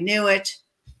fit, and I knew it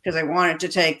because I wanted to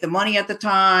take the money at the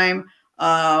time,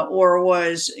 or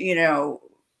was, you know,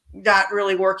 not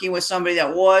really working with somebody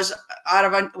that was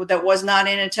that was not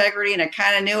in integrity, and I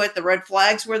kind of knew it. The red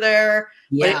flags were there,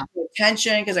 but it was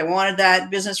attention because I wanted that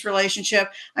business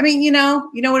relationship. I mean, you know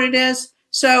what it is.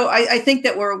 So I think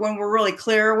that when we're really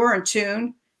clear, we're in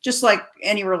tune. Just like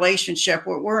any relationship,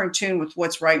 we're in tune with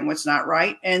what's right and what's not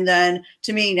right. And then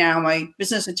to me now, my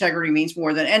business integrity means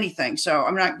more than anything. So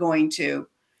I'm not going to, you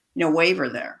know, waver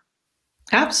there.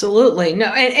 Absolutely. No,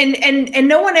 and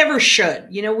no one ever should.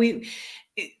 You know,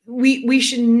 we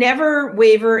should never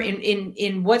waver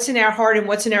in what's in our heart and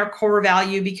what's in our core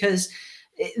value, because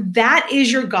that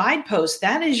is your guidepost.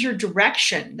 That is your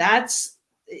direction. That's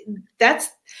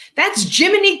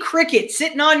Jiminy Cricket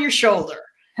sitting on your shoulder.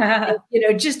 You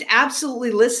know, just absolutely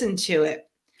listen to it.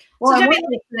 Well, so one of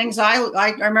the things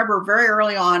I remember very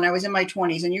early on, I was in my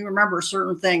 20s, and you remember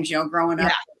certain things, you know, growing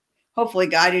up. Hopefully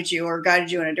guided you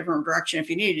in a different direction if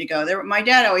you needed to go there. My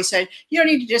dad always said, you don't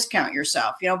need to discount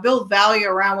yourself, you know, build value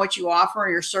around what you offer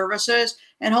and your services,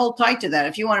 and hold tight to that.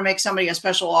 If you want to make somebody a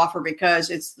special offer because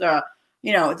it's the,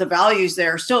 you know, the value's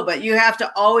there still, but you have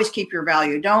to always keep your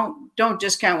value. Don't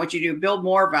discount what you do, build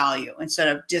more value instead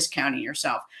of discounting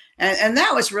yourself. And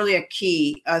that was really a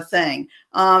key thing.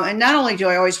 And not only do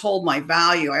I always hold my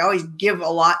value, I always give a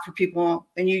lot for people,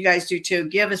 and you guys do too.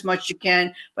 Give as much as you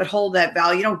can, but hold that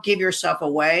value. You don't give yourself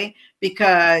away,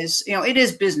 because, you know, it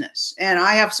is business. And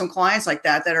I have some clients like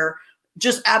that are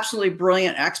just absolutely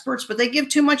brilliant experts, but they give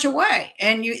too much away.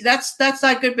 And that's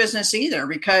not good business either,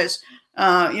 because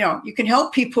you know, you can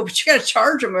help people, but you got to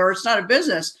charge them, or it's not a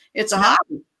business. It's a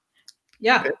hobby.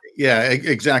 Yeah. Yeah,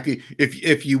 exactly.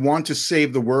 If you want to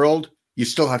save the world, you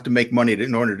still have to make money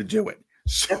in order to do it.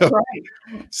 So, That's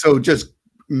right. So just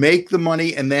make the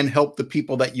money and then help the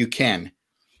people that you can.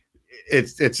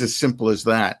 It's as simple as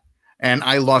that. And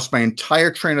I lost my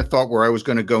entire train of thought where I was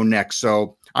going to go next.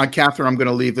 So, Catherine, I'm going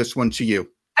to leave this one to you.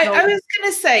 I was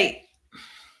going to say,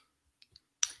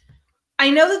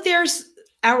 I know that there's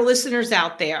our listeners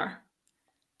out there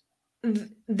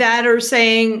that are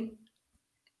saying,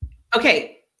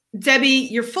 okay, Debbie,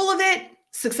 you're full of it.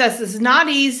 Success is not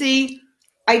easy.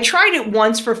 I tried it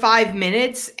once for 5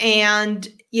 minutes and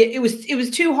it was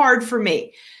too hard for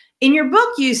me. In your book,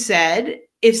 you said,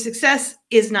 if success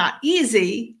is not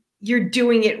easy, you're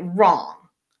doing it wrong.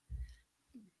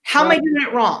 How am I doing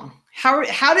it wrong?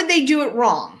 How did they do it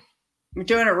wrong? You're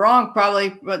doing it wrong,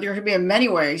 probably, but there could be in many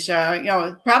ways. You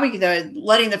know, probably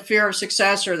letting the fear of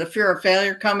success or the fear of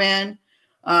failure come in,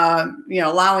 you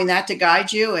know, allowing that to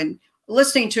guide you, and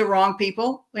listening to wrong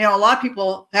people. You know, a lot of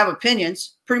people have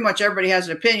opinions. Pretty much everybody has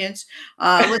opinions.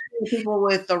 Listening to people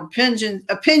with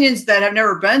opinions that have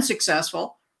never been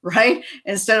successful, right?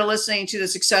 Instead of listening to the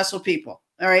successful people.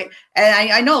 All right.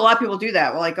 And I know a lot of people do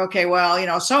that. We're like, okay, well, you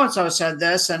know, so-and-so said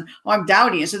this, and I'm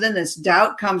doubting it. So then this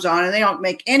doubt comes on, and they don't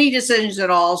make any decisions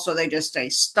at all. So they just stay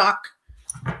stuck.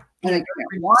 And they go,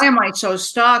 why am I so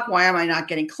stuck? Why am I not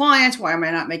getting clients? Why am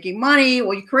I not making money?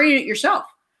 Well, you created it yourself.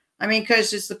 I mean,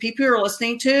 because it's the people you're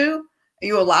listening to.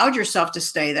 You allowed yourself to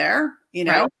stay there, you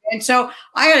know. Right. And so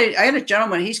I had a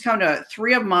gentleman. He's come to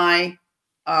 3 of my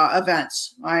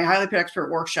events, my Highly Paid Expert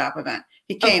workshop event.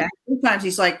 He came 3 times.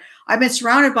 He's like, I've been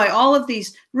surrounded by all of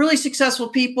these really successful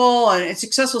people and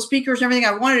successful speakers and everything.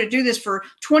 I wanted to do this for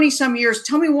 20 some years.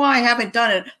 Tell me why I haven't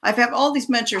done it. I've had all these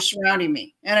mentors surrounding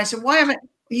me. And I said,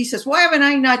 he says, why haven't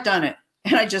I not done it?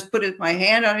 And I just put my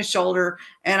hand on his shoulder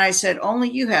and I said, only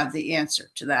you have the answer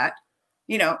to that.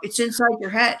 You know, it's inside your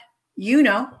head. You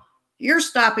know, you're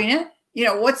stopping it. You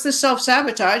know, what's the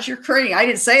self-sabotage you're creating? I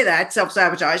didn't say that,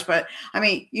 self-sabotage, but I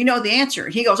mean, you know the answer.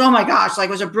 He goes, oh my gosh, like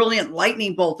it was a brilliant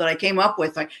lightning bolt that I came up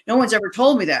with. Like no one's ever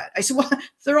told me that. I said, well,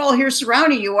 they're all here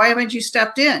surrounding you. Why haven't you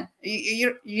stepped in?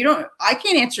 You don't, I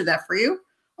can't answer that for you.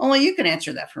 Only you can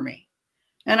answer that for me.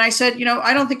 And I said, you know,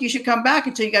 I don't think you should come back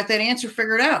until you got that answer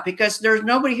figured out, because there's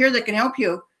nobody here that can help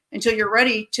you until you're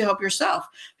ready to help yourself.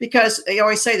 Because they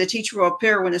always say the teacher will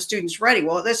appear when the student's ready.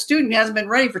 Well, this student hasn't been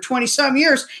ready for 20 some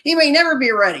years. He may never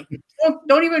be ready.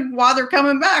 Don't even bother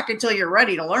coming back until you're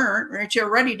ready to learn, or until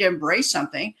you're ready to embrace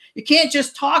something. You can't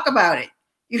just talk about it.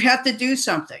 You have to do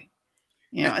something.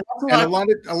 You know, and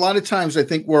a lot of times I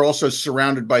think we're also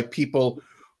surrounded by people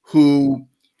who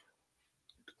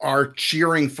are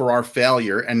cheering for our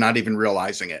failure and not even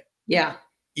realizing it. Yeah.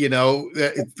 You know,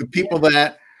 the people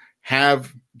that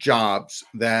have jobs,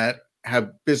 that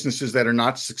have businesses that are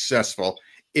not successful,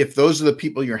 if those are the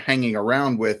people you're hanging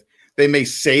around with, they may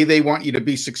say they want you to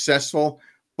be successful,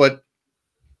 but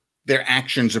their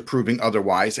actions are proving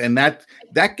otherwise. And that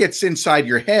gets inside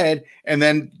your head. And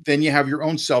then you have your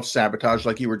own self-sabotage,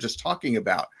 like you were just talking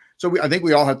about. So I think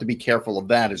we all have to be careful of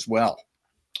that as well.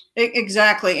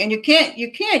 Exactly. And you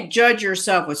can't judge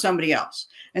yourself with somebody else.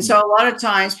 And so a lot of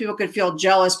times people could feel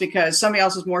jealous because somebody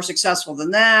else is more successful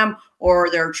than them, or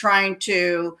they're trying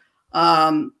to,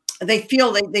 they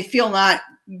feel not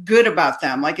good about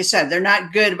them. Like I said, they're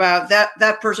not good about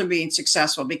that person being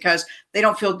successful because they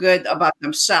don't feel good about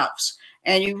themselves.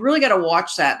 And you really got to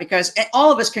watch that, because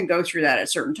all of us can go through that at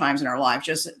certain times in our life.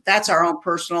 Just that's our own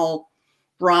personal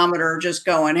barometer, just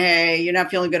going, hey, you're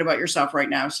not feeling good about yourself right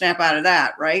now. Snap out of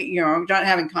that, right? You know, not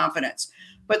having confidence.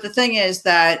 But the thing is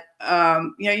that,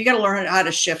 you know, you got to learn how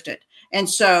to shift it. And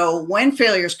so when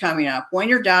failure is coming up, when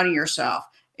you're doubting yourself,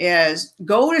 is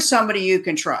go to somebody you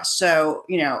can trust. So,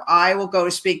 you know, I will go to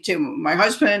speak to my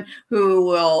husband, who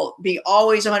will be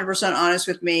always 100% honest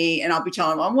with me. And I'll be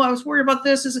telling him, well, I was worried about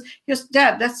this. He goes,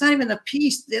 Deb, that's not even the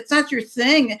piece. It's not your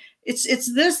thing. It's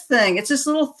this thing. It's this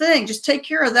little thing. Just take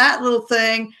care of that little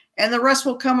thing, and the rest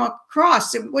will come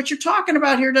across. What you're talking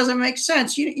about here doesn't make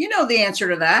sense. You know the answer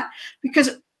to that,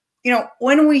 because, you know,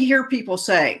 when we hear people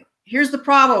say, here's the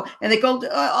problem, and they go,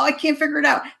 oh, I can't figure it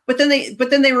out. But then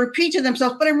they repeat to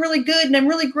themselves, but I'm really good and I'm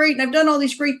really great and I've done all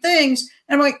these great things.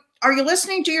 And I'm like, are you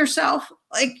listening to yourself?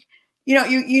 Like,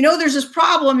 you know there's this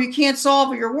problem you can't solve,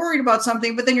 or you're worried about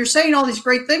something, but then you're saying all these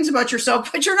great things about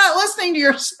yourself, but you're not listening to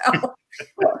yourself.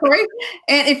 Right?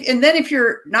 And then if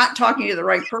you're not talking to the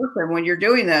right person when you're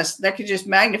doing this, that could just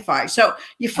magnify. So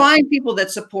you find people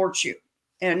that support you,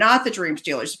 and not the dream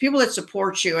stealers, people that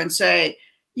support you and say,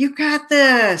 you got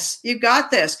this, you got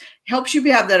this. Helps you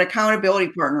have that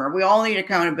accountability partner. We all need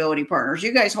accountability partners.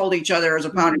 You guys hold each other as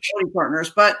accountability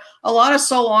partners, but a lot of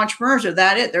solo entrepreneurs are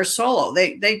that it. They're solo.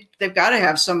 They've got to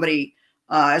have somebody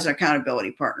as an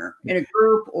accountability partner in a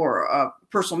group or a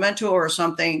personal mentor or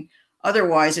something.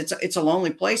 Otherwise, it's a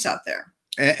lonely place out there.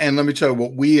 And let me tell you,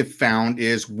 what we have found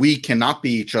is we cannot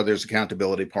be each other's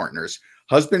accountability partners.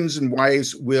 Husbands and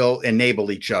wives will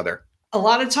enable each other. A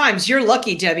lot of times you're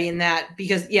lucky, Debbie, in that,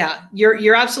 because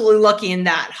you're absolutely lucky in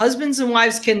that. Husbands and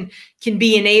wives can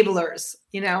be enablers,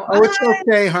 Oh, it's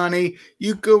okay, honey.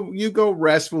 You go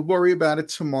rest. We'll worry about it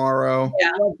tomorrow.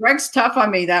 Yeah. Well, Greg's tough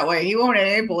on me that way. He won't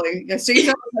enable you. So he's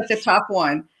such a tough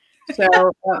one.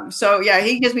 So yeah,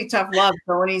 he gives me tough love.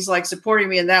 So when he's like supporting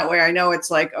me in that way, I know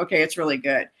it's like, okay, it's really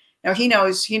good. Now he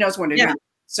knows when to do it.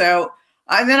 So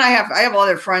and then I have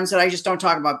other friends that I just don't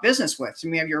talk about business with. So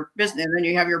you have your business, and then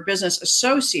you have your business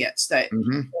associates that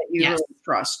you really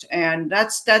trust, and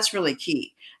that's really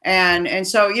key. And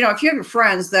so if you have your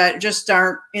friends that just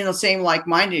aren't in the same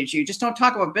like-minded as you, just don't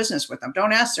talk about business with them.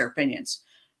 Don't ask their opinions,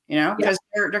 because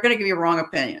they're going to give you wrong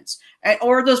opinions.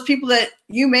 Or those people that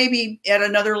you may be at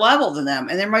another level than them,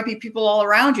 and there might be people all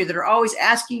around you that are always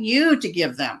asking you to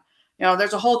give them.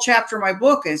 There's a whole chapter in my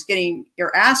book is getting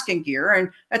your ask in gear, and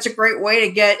that's a great way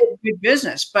to get good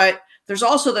business. But there's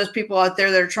also those people out there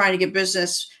that are trying to get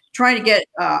business, trying to get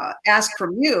ask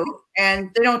from you, and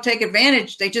they don't take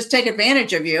advantage. They just take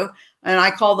advantage of you, and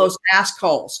I call those ask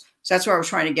holes. So that's what I was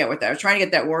trying to get with that. I was trying to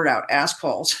get that word out, ask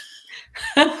holes.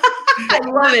 I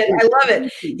love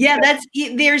it. Yeah,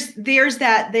 there's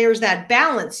that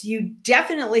balance. You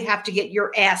definitely have to get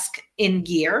your ask in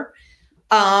gear.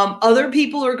 Other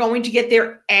people are going to get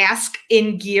their ask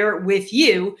in gear with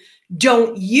you.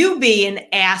 Don't you be an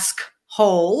ask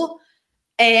hole,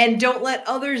 and don't let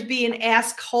others be an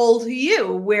ask hole to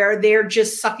you where they're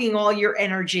just sucking all your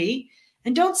energy,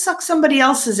 and don't suck somebody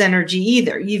else's energy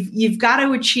either. You've got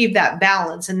to achieve that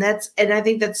balance. And I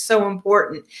think that's so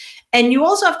important. And you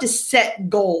also have to set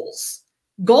goals.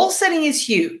 Goal setting is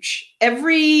huge.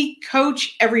 Every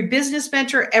coach, every business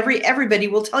mentor, everybody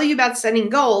will tell you about setting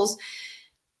goals.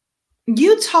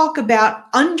 You talk about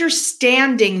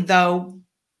understanding, though,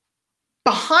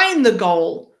 behind the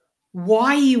goal,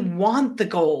 why you want the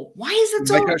goal. Why is it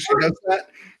so important?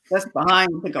 That's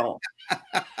behind the goal.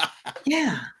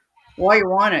 Yeah. Why you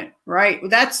want it, right?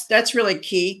 That's really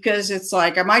key, because it's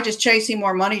like, am I just chasing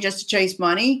more money just to chase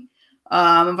money?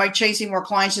 Am I chasing more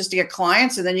clients just to get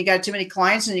clients, and then you got too many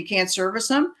clients and you can't service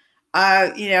them?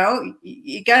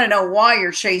 You got to know why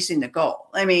you're chasing the goal.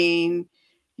 I mean,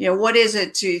 what is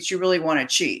it that you really want to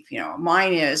achieve?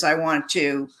 Mine is I want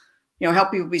to,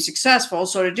 help people be successful.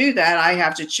 So to do that, I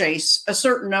have to chase a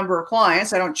certain number of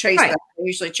clients. I don't chase them. They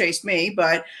usually chase me,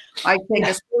 but I take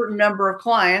a certain number of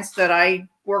clients that I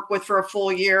work with for a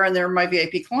full year, and they're my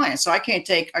VIP clients. So I can't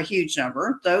take a huge number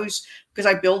of those because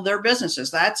I build their businesses.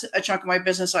 That's a chunk of my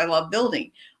business I love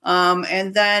building.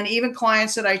 And then even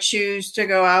clients that I choose to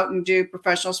go out and do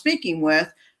professional speaking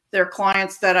with, they're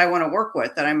clients that I want to work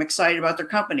with, that I'm excited about their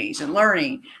companies and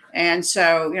learning. And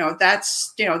so,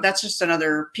 that's just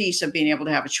another piece of being able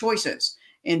to have choices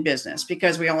in business,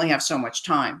 because we only have so much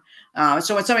time.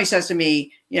 So when somebody says to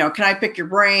me, can I pick your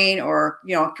brain, or,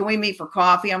 can we meet for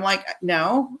coffee? I'm like,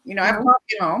 no, I have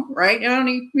coffee at home, right? I don't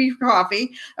need to meet for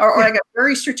coffee. Or I got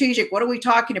very strategic. What are we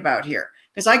talking about here?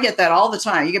 Because I get that all the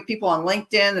time. You get people on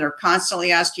LinkedIn that are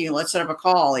constantly asking you, let's set up a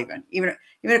call, even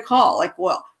a call. Like,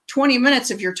 well, 20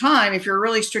 minutes of your time, if you're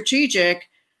really strategic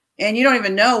and you don't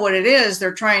even know what it is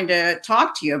they're trying to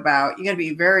talk to you about, you got to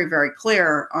be very, very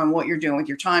clear on what you're doing with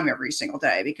your time every single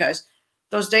day, because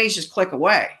those days just click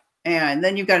away. And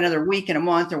then you've got another week and a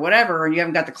month or whatever, and you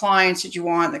haven't got the clients that you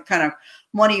want, the kind of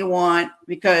money you want,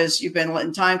 because you've been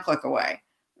letting time click away,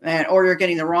 or you're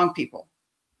getting the wrong people.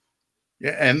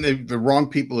 Yeah, and the wrong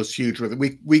people is huge.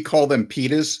 We call them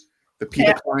PITAs, the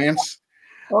PITA clients.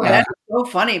 Oh, that's so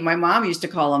funny. My mom used to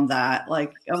call them that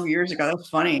years ago. That's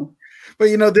funny. But,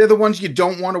 they're the ones you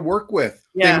don't want to work with.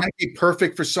 Yeah. They might be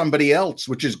perfect for somebody else,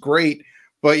 which is great.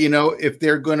 But, if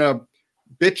they're going to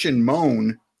bitch and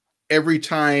moan every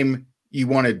time you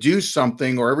want to do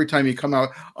something, or every time you come out,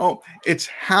 it's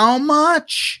how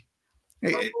much?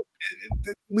 That's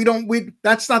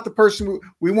not the person.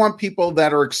 We want people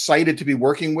that are excited to be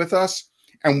working with us,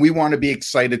 and we want to be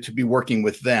excited to be working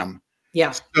with them.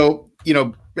 Yeah. So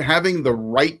having the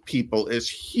right people is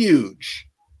huge.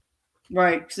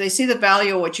 Right. Because they see the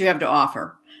value of what you have to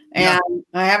offer. And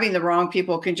having the wrong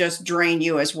people can just drain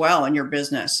you as well in your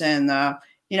business. And,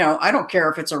 I don't care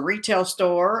if it's a retail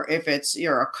store, if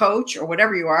you're a coach or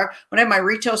whatever you are. When I had my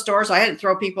retail stores, I had to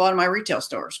throw people out of my retail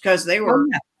stores because they were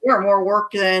more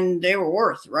work than they were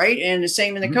worth. Right. And the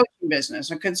same in the coaching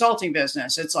business and consulting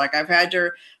business. It's like I've had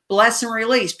to bless and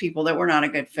release people that were not a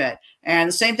good fit. And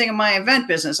the same thing in my event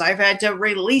business. I've had to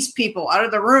release people out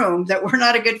of the room that were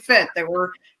not a good fit, that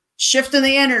were shifting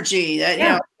the energy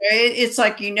that, it's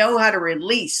like, how to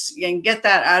release and get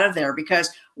that out of there,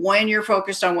 because when you're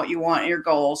focused on what you want and your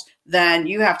goals, then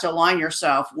you have to align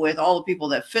yourself with all the people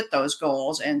that fit those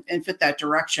goals and fit that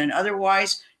direction.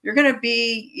 Otherwise, you're going to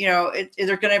be,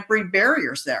 they're going to bring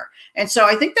barriers there. And so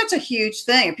I think that's a huge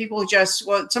thing. People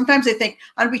sometimes they think,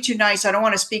 I'm going to be too nice. I don't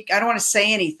want to speak. I don't want to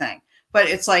say anything. But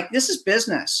it's like, this is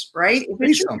business, right? If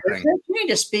it's your business, you need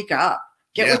to speak up,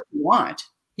 get what you want.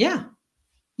 Yeah.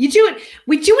 You do it.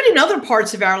 We do it in other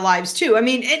parts of our lives too. I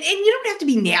mean, and you don't have to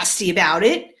be nasty about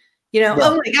it.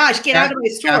 Oh my gosh, get out of my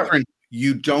store. Catherine,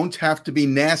 you don't have to be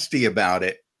nasty about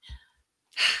it.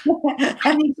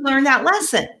 I need to learn that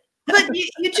lesson. But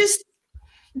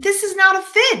this is not a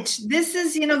fit. This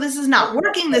is not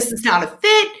working. This is not a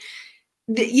fit.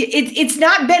 It's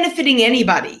not benefiting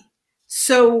anybody.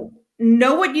 So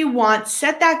know what you want,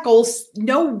 set that goal,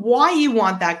 know why you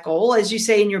want that goal, as you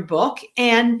say in your book,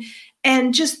 and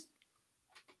just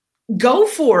go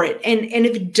for it. And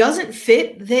if it doesn't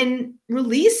fit, then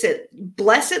release it.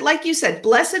 Bless it, like you said,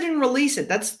 bless it and release it.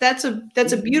 That's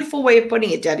a beautiful way of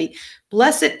putting it, Debbie.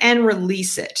 Bless it and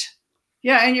release it.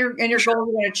 Yeah, and your goals are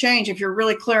going to change if you're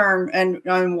really clear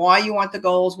on why you want the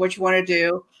goals, what you want to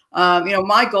do.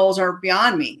 My goals are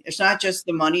beyond me. It's not just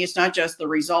the money. It's not just the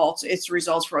results. It's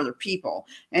results for other people.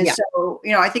 And so,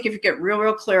 I think if you get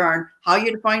real clear on how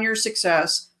you define your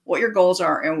success, what your goals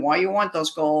are and why you want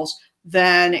those goals,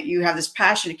 then you have this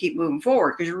passion to keep moving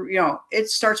forward, because, it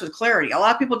starts with clarity. A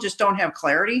lot of people just don't have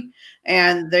clarity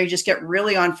and they just get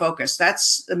really unfocused.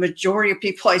 That's the majority of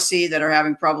people I see that are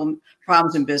having problems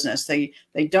in business. They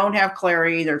don't have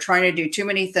clarity. They're trying to do too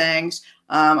many things.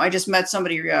 I just met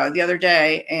somebody the other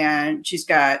day, and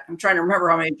I'm trying to remember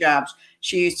how many jobs.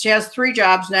 She has 3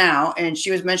 jobs now, and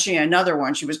she was mentioning another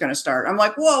one she was going to start. I'm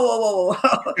like, whoa.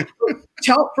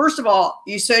 First of all,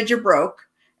 you said you're broke,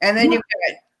 and then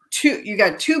you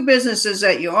got 2 businesses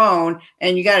that you own,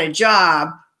 and you got a job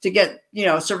to get,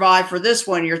 survive for this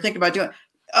one. You're thinking about doing,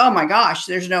 oh my gosh,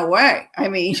 there's no way. I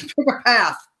mean,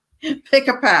 pick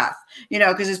a path,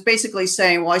 because it's basically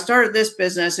saying, well, I started this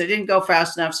business. It didn't go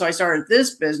fast enough. So I started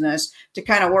this business to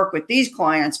kind of work with these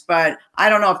clients, but I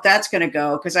don't know if that's going to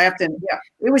go, because I have to,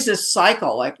 it was this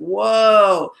cycle, like,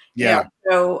 whoa. Yeah.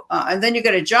 So, and then you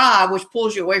get a job, which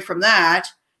pulls you away from that.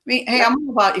 I mean, hey, I'm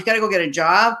all about, you've got to go get a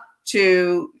job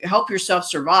to help yourself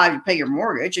survive. You pay your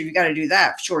mortgage, if you got to do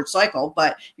that, short cycle,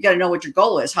 but you got to know what your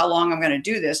goal is, how long I'm going to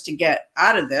do this to get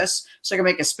out of this, so I can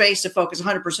make a space to focus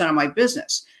 100% on my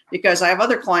business. Because I have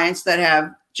other clients that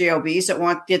have JOBs that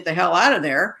want to get the hell out of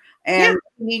there and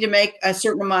need to make a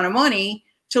certain amount of money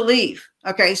to leave.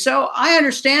 Okay. So I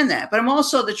understand that, but I'm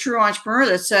also the true entrepreneur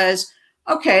that says,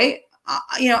 okay,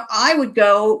 I'm going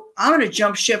to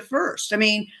jump ship first. I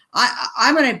mean,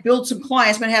 I'm going to build some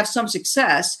clients, I'm going to have some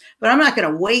success, but I'm not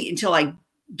going to wait until I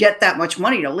get that much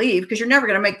money to leave, because you're never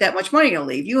going to make that much money to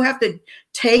leave. You have to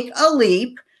take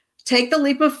the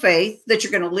leap of faith that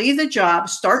you're going to leave the job,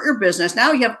 start your business.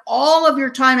 Now you have all of your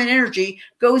time and energy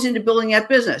goes into building that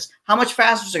business. How much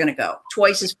faster is it going to go?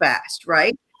 Twice as fast,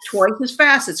 right? Twice as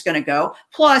fast it's going to go.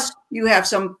 Plus you have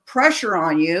some pressure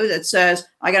on you that says,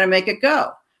 I got to make it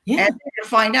go. Yeah. And you're going to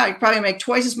find out you probably make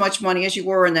twice as much money as you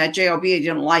were in that JOB you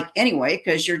didn't like anyway,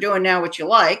 because you're doing now what you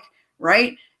like,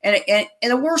 right? And in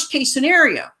the worst case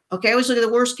scenario, okay, let's look at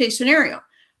the worst case scenario.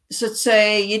 So let's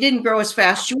say you didn't grow as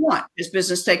fast as you want. This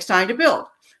business takes time to build.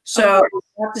 So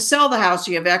you have to sell the house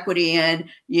you have equity in, and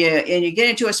you get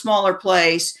into a smaller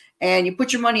place, and you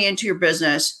put your money into your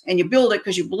business, and you build it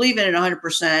because you believe in it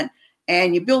 100%,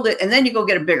 and you build it, and then you go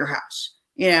get a bigger house.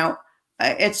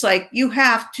 It's like you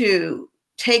have to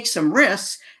take some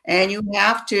risks, and you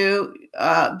have to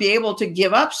be able to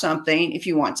give up something if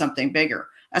you want something bigger.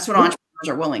 That's what entrepreneurs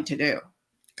are willing to do.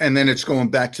 And then it's going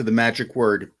back to the magic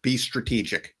word, be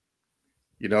strategic.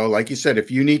 Like you said, if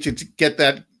you need to get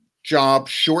that job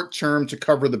short term to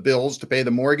cover the bills, to pay the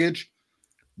mortgage,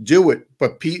 do it.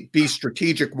 But be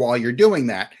strategic while you're doing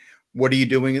that. What are you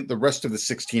doing the rest of the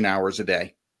 16 hours a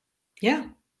day? Yeah.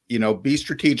 Be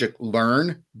strategic,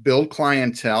 learn, build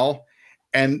clientele,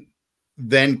 and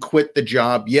then quit the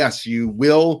job. Yes, you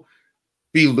will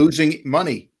be losing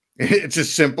money It's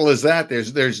as simple as that.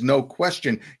 There's no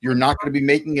question. You're not going to be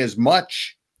making as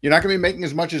much. You're not going to be making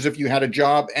as much as if you had a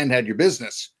job and had your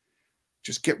business.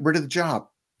 Just get rid of the job.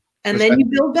 And then you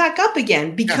build back up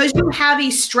again because you have a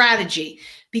strategy,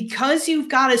 because you've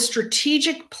got a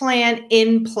strategic plan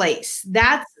in place.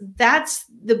 That's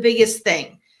the biggest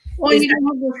thing. Well, you don't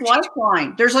have this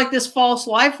lifeline. There's like this false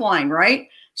lifeline, right?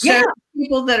 So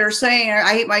people that are saying,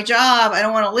 I hate my job, I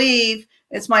don't want to leave,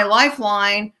 it's my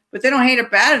lifeline, but they don't hate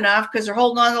it bad enough because they're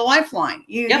holding on to the lifeline.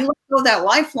 You let go of that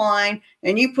lifeline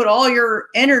and you put all your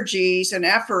energies and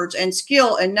efforts and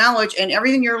skill and knowledge and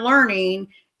everything you're learning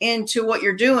into what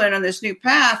you're doing on this new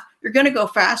path, you're going to go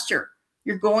faster.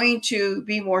 You're going to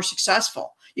be more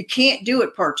successful. You can't do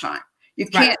it part-time. You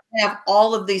can't have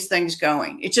all of these things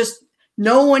going. It's just,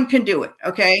 no one can do it.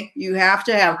 Okay. You have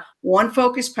to have one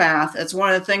focused path. That's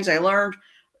one of the things I learned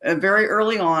very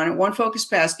early on. One focused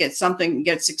path, get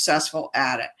successful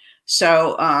at it.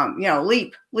 So,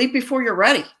 leap before you're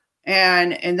ready.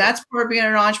 And that's part of being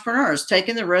an entrepreneur, is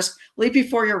taking the risk, leap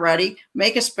before you're ready,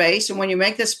 make a space. And when you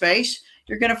make the space,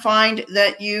 you're going to find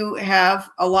that you have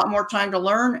a lot more time to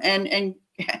learn and a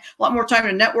lot more time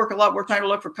to network, a lot more time to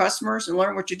look for customers and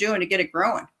learn what you're doing to get it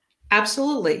growing.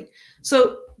 Absolutely.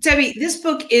 So Debbie, this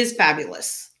book is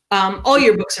fabulous. All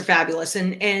your books are fabulous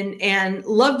and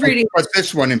love reading. But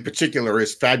this one in particular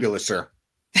is fabulous, sir.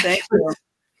 Thank you.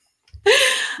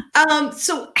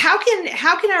 So how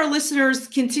can our listeners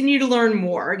continue to learn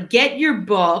more, get your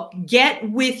book,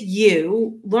 get with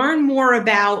you, learn more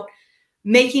about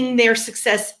making their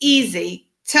success easy?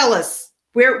 Tell us,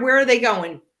 where are they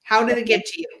going? How do they get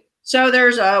to you? So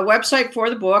there's a website for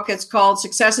the book. It's called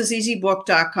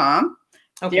successeaseasybook.com.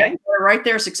 Okay. Yeah, right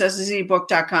there,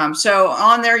 successeaseasybook.com. So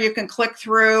on there, you can click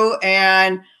through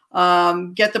and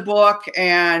get the book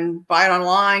and buy it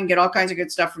online, get all kinds of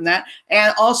good stuff from that.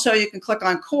 And also you can click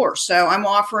on course. So I'm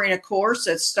offering a course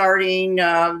that's starting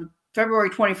February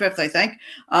 25th, I think.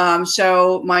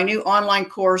 So my new online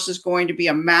course is going to be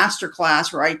a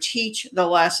masterclass where I teach the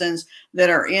lessons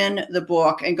that are in the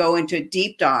book and go into a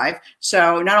deep dive.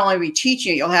 So not only are we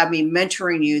teaching it, you'll have me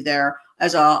mentoring you there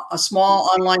as a small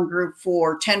online group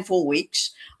for 10 full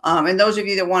weeks. And those of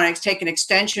you that want to take an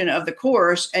extension of the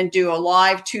course and do a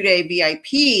live 2-day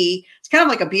VIP, it's kind of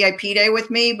like a VIP day with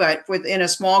me, but within a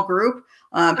small group.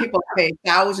 People pay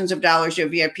thousands of dollars to a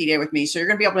VIP day with me. So you're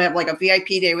going to be able to have like a VIP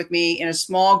day with me in a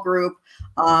small group,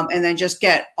 and then just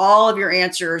get all of your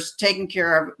answers taken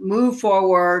care of, move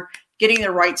forward, getting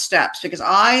the right steps, because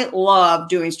I love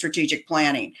doing strategic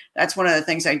planning. That's one of the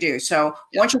things I do. So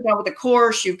once you're done with the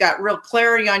course, you've got real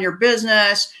clarity on your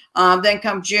business. Then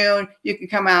come June, you can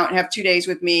come out and have 2 days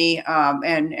with me,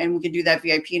 and we can do that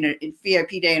VIP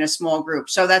day in a small group.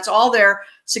 So that's all there.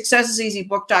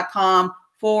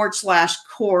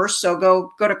 successeaseasybook.com/course. So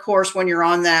go to course when you're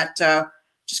on that.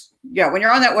 When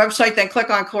you're on that website, then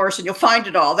click on course and you'll find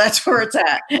it all. That's where it's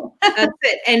at. That's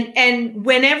it. And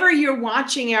whenever you're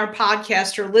watching our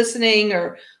podcast or listening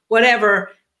or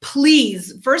whatever,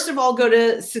 please, first of all, go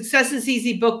to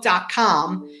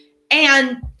successeaseasybook.com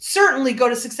and certainly go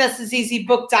to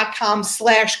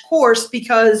successeaseasybook.com/course,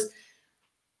 because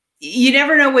you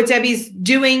never know what Debbie's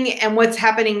doing and what's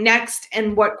happening next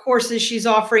and what courses she's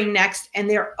offering next. And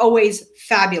they're always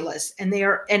fabulous. And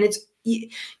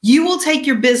you will take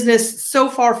your business so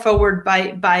far forward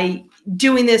by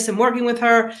doing this and working with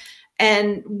her.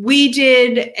 And we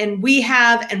did, and we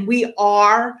have, and we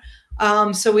are.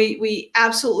 So we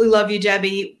absolutely love you,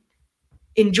 Debbie.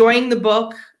 Enjoying the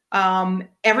book.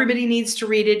 Everybody needs to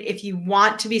read it. If you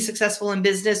want to be successful in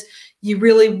business, you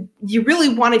really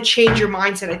want to change your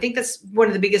mindset. I think that's one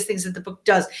of the biggest things that the book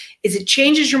does, is it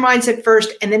changes your mindset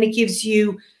first, and then it gives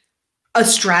you a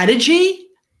strategy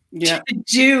to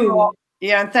do.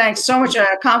 Yeah, and thanks so much. A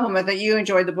compliment that you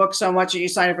enjoyed the book so much that you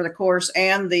signed up for the course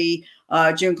and the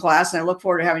June class, and I look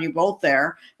forward to having you both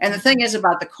there. And the thing is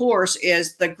about the course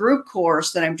is the group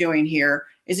course that I'm doing here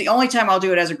is the only time I'll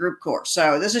do it as a group course.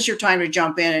 So this is your time to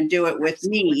jump in and do it with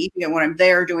me, when I'm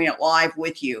there doing it live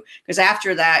with you. Because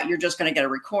after that, you're just going to get a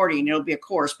recording. It'll be a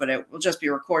course, but it will just be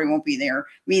a recording. Won't be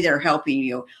me there helping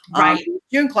you. Right.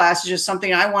 June class is just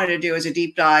something I wanted to do as a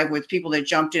deep dive with people that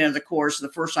jumped into the course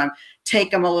the first time,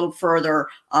 take them a little further.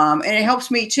 And it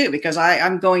helps me too, because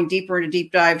I'm going deeper into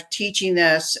deep dive teaching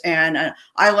this. And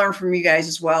I learn from you guys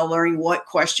as well, learning what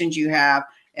questions you have.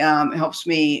 It helps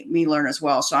me learn as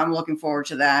well. So I'm looking forward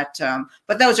to that.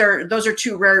 But those are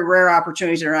two very rare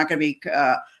opportunities that are not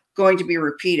going to be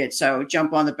repeated. So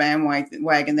jump on the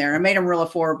bandwagon there. I made them real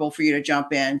affordable for you to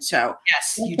jump in. So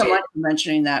yes, you did. did.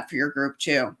 Mentioning that for your group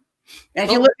too. And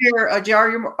if you live here,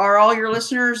 are all your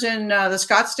listeners in the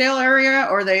Scottsdale area,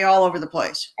 or are they all over the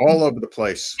place? All over the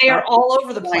place. They are all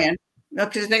over the place.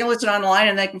 Because they can listen online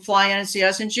and they can fly in and see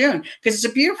us in June, because it's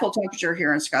a beautiful temperature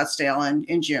here in Scottsdale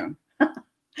in June.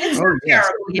 It's not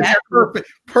terrible yet.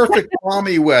 Perfect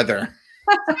balmy weather.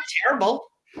 It's not terrible.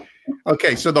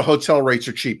 Okay, so the hotel rates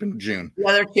are cheap in June.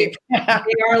 Yeah, they're cheap.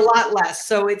 They are a lot less.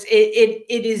 So it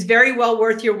is very well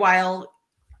worth your while.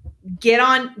 Get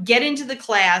into the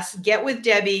class, get with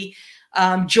Debbie,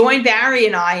 join Barry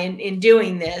and I in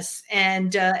doing this,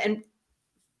 and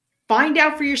find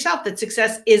out for yourself that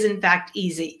success is in fact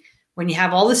easy. When you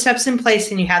have all the steps in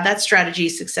place and you have that strategy,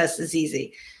 success is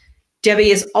easy.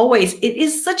 Debbie, as always, it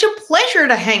is such a pleasure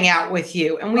to hang out with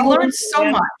you, and we learn so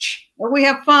much. Well, we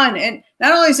have fun, and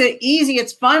not only is it easy,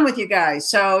 it's fun with you guys.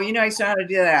 So you know how to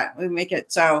do that. We make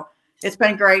it so. It's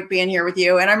been great being here with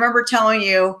you. And I remember telling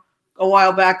you a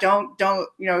while back, don't do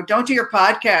your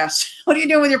podcast. What are you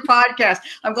doing with your podcast?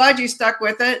 I'm glad you stuck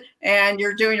with it, and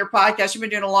you're doing your podcast. You've been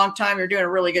doing it a long time. You're doing a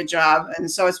really good job, and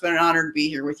so it's been an honor to be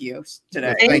here with you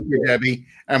today. Well, thank you, Debbie,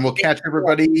 and we'll catch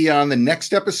everybody on the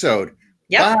next episode.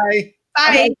 Yep. Bye.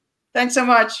 Bye. Thanks so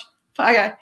much. Bye, guys.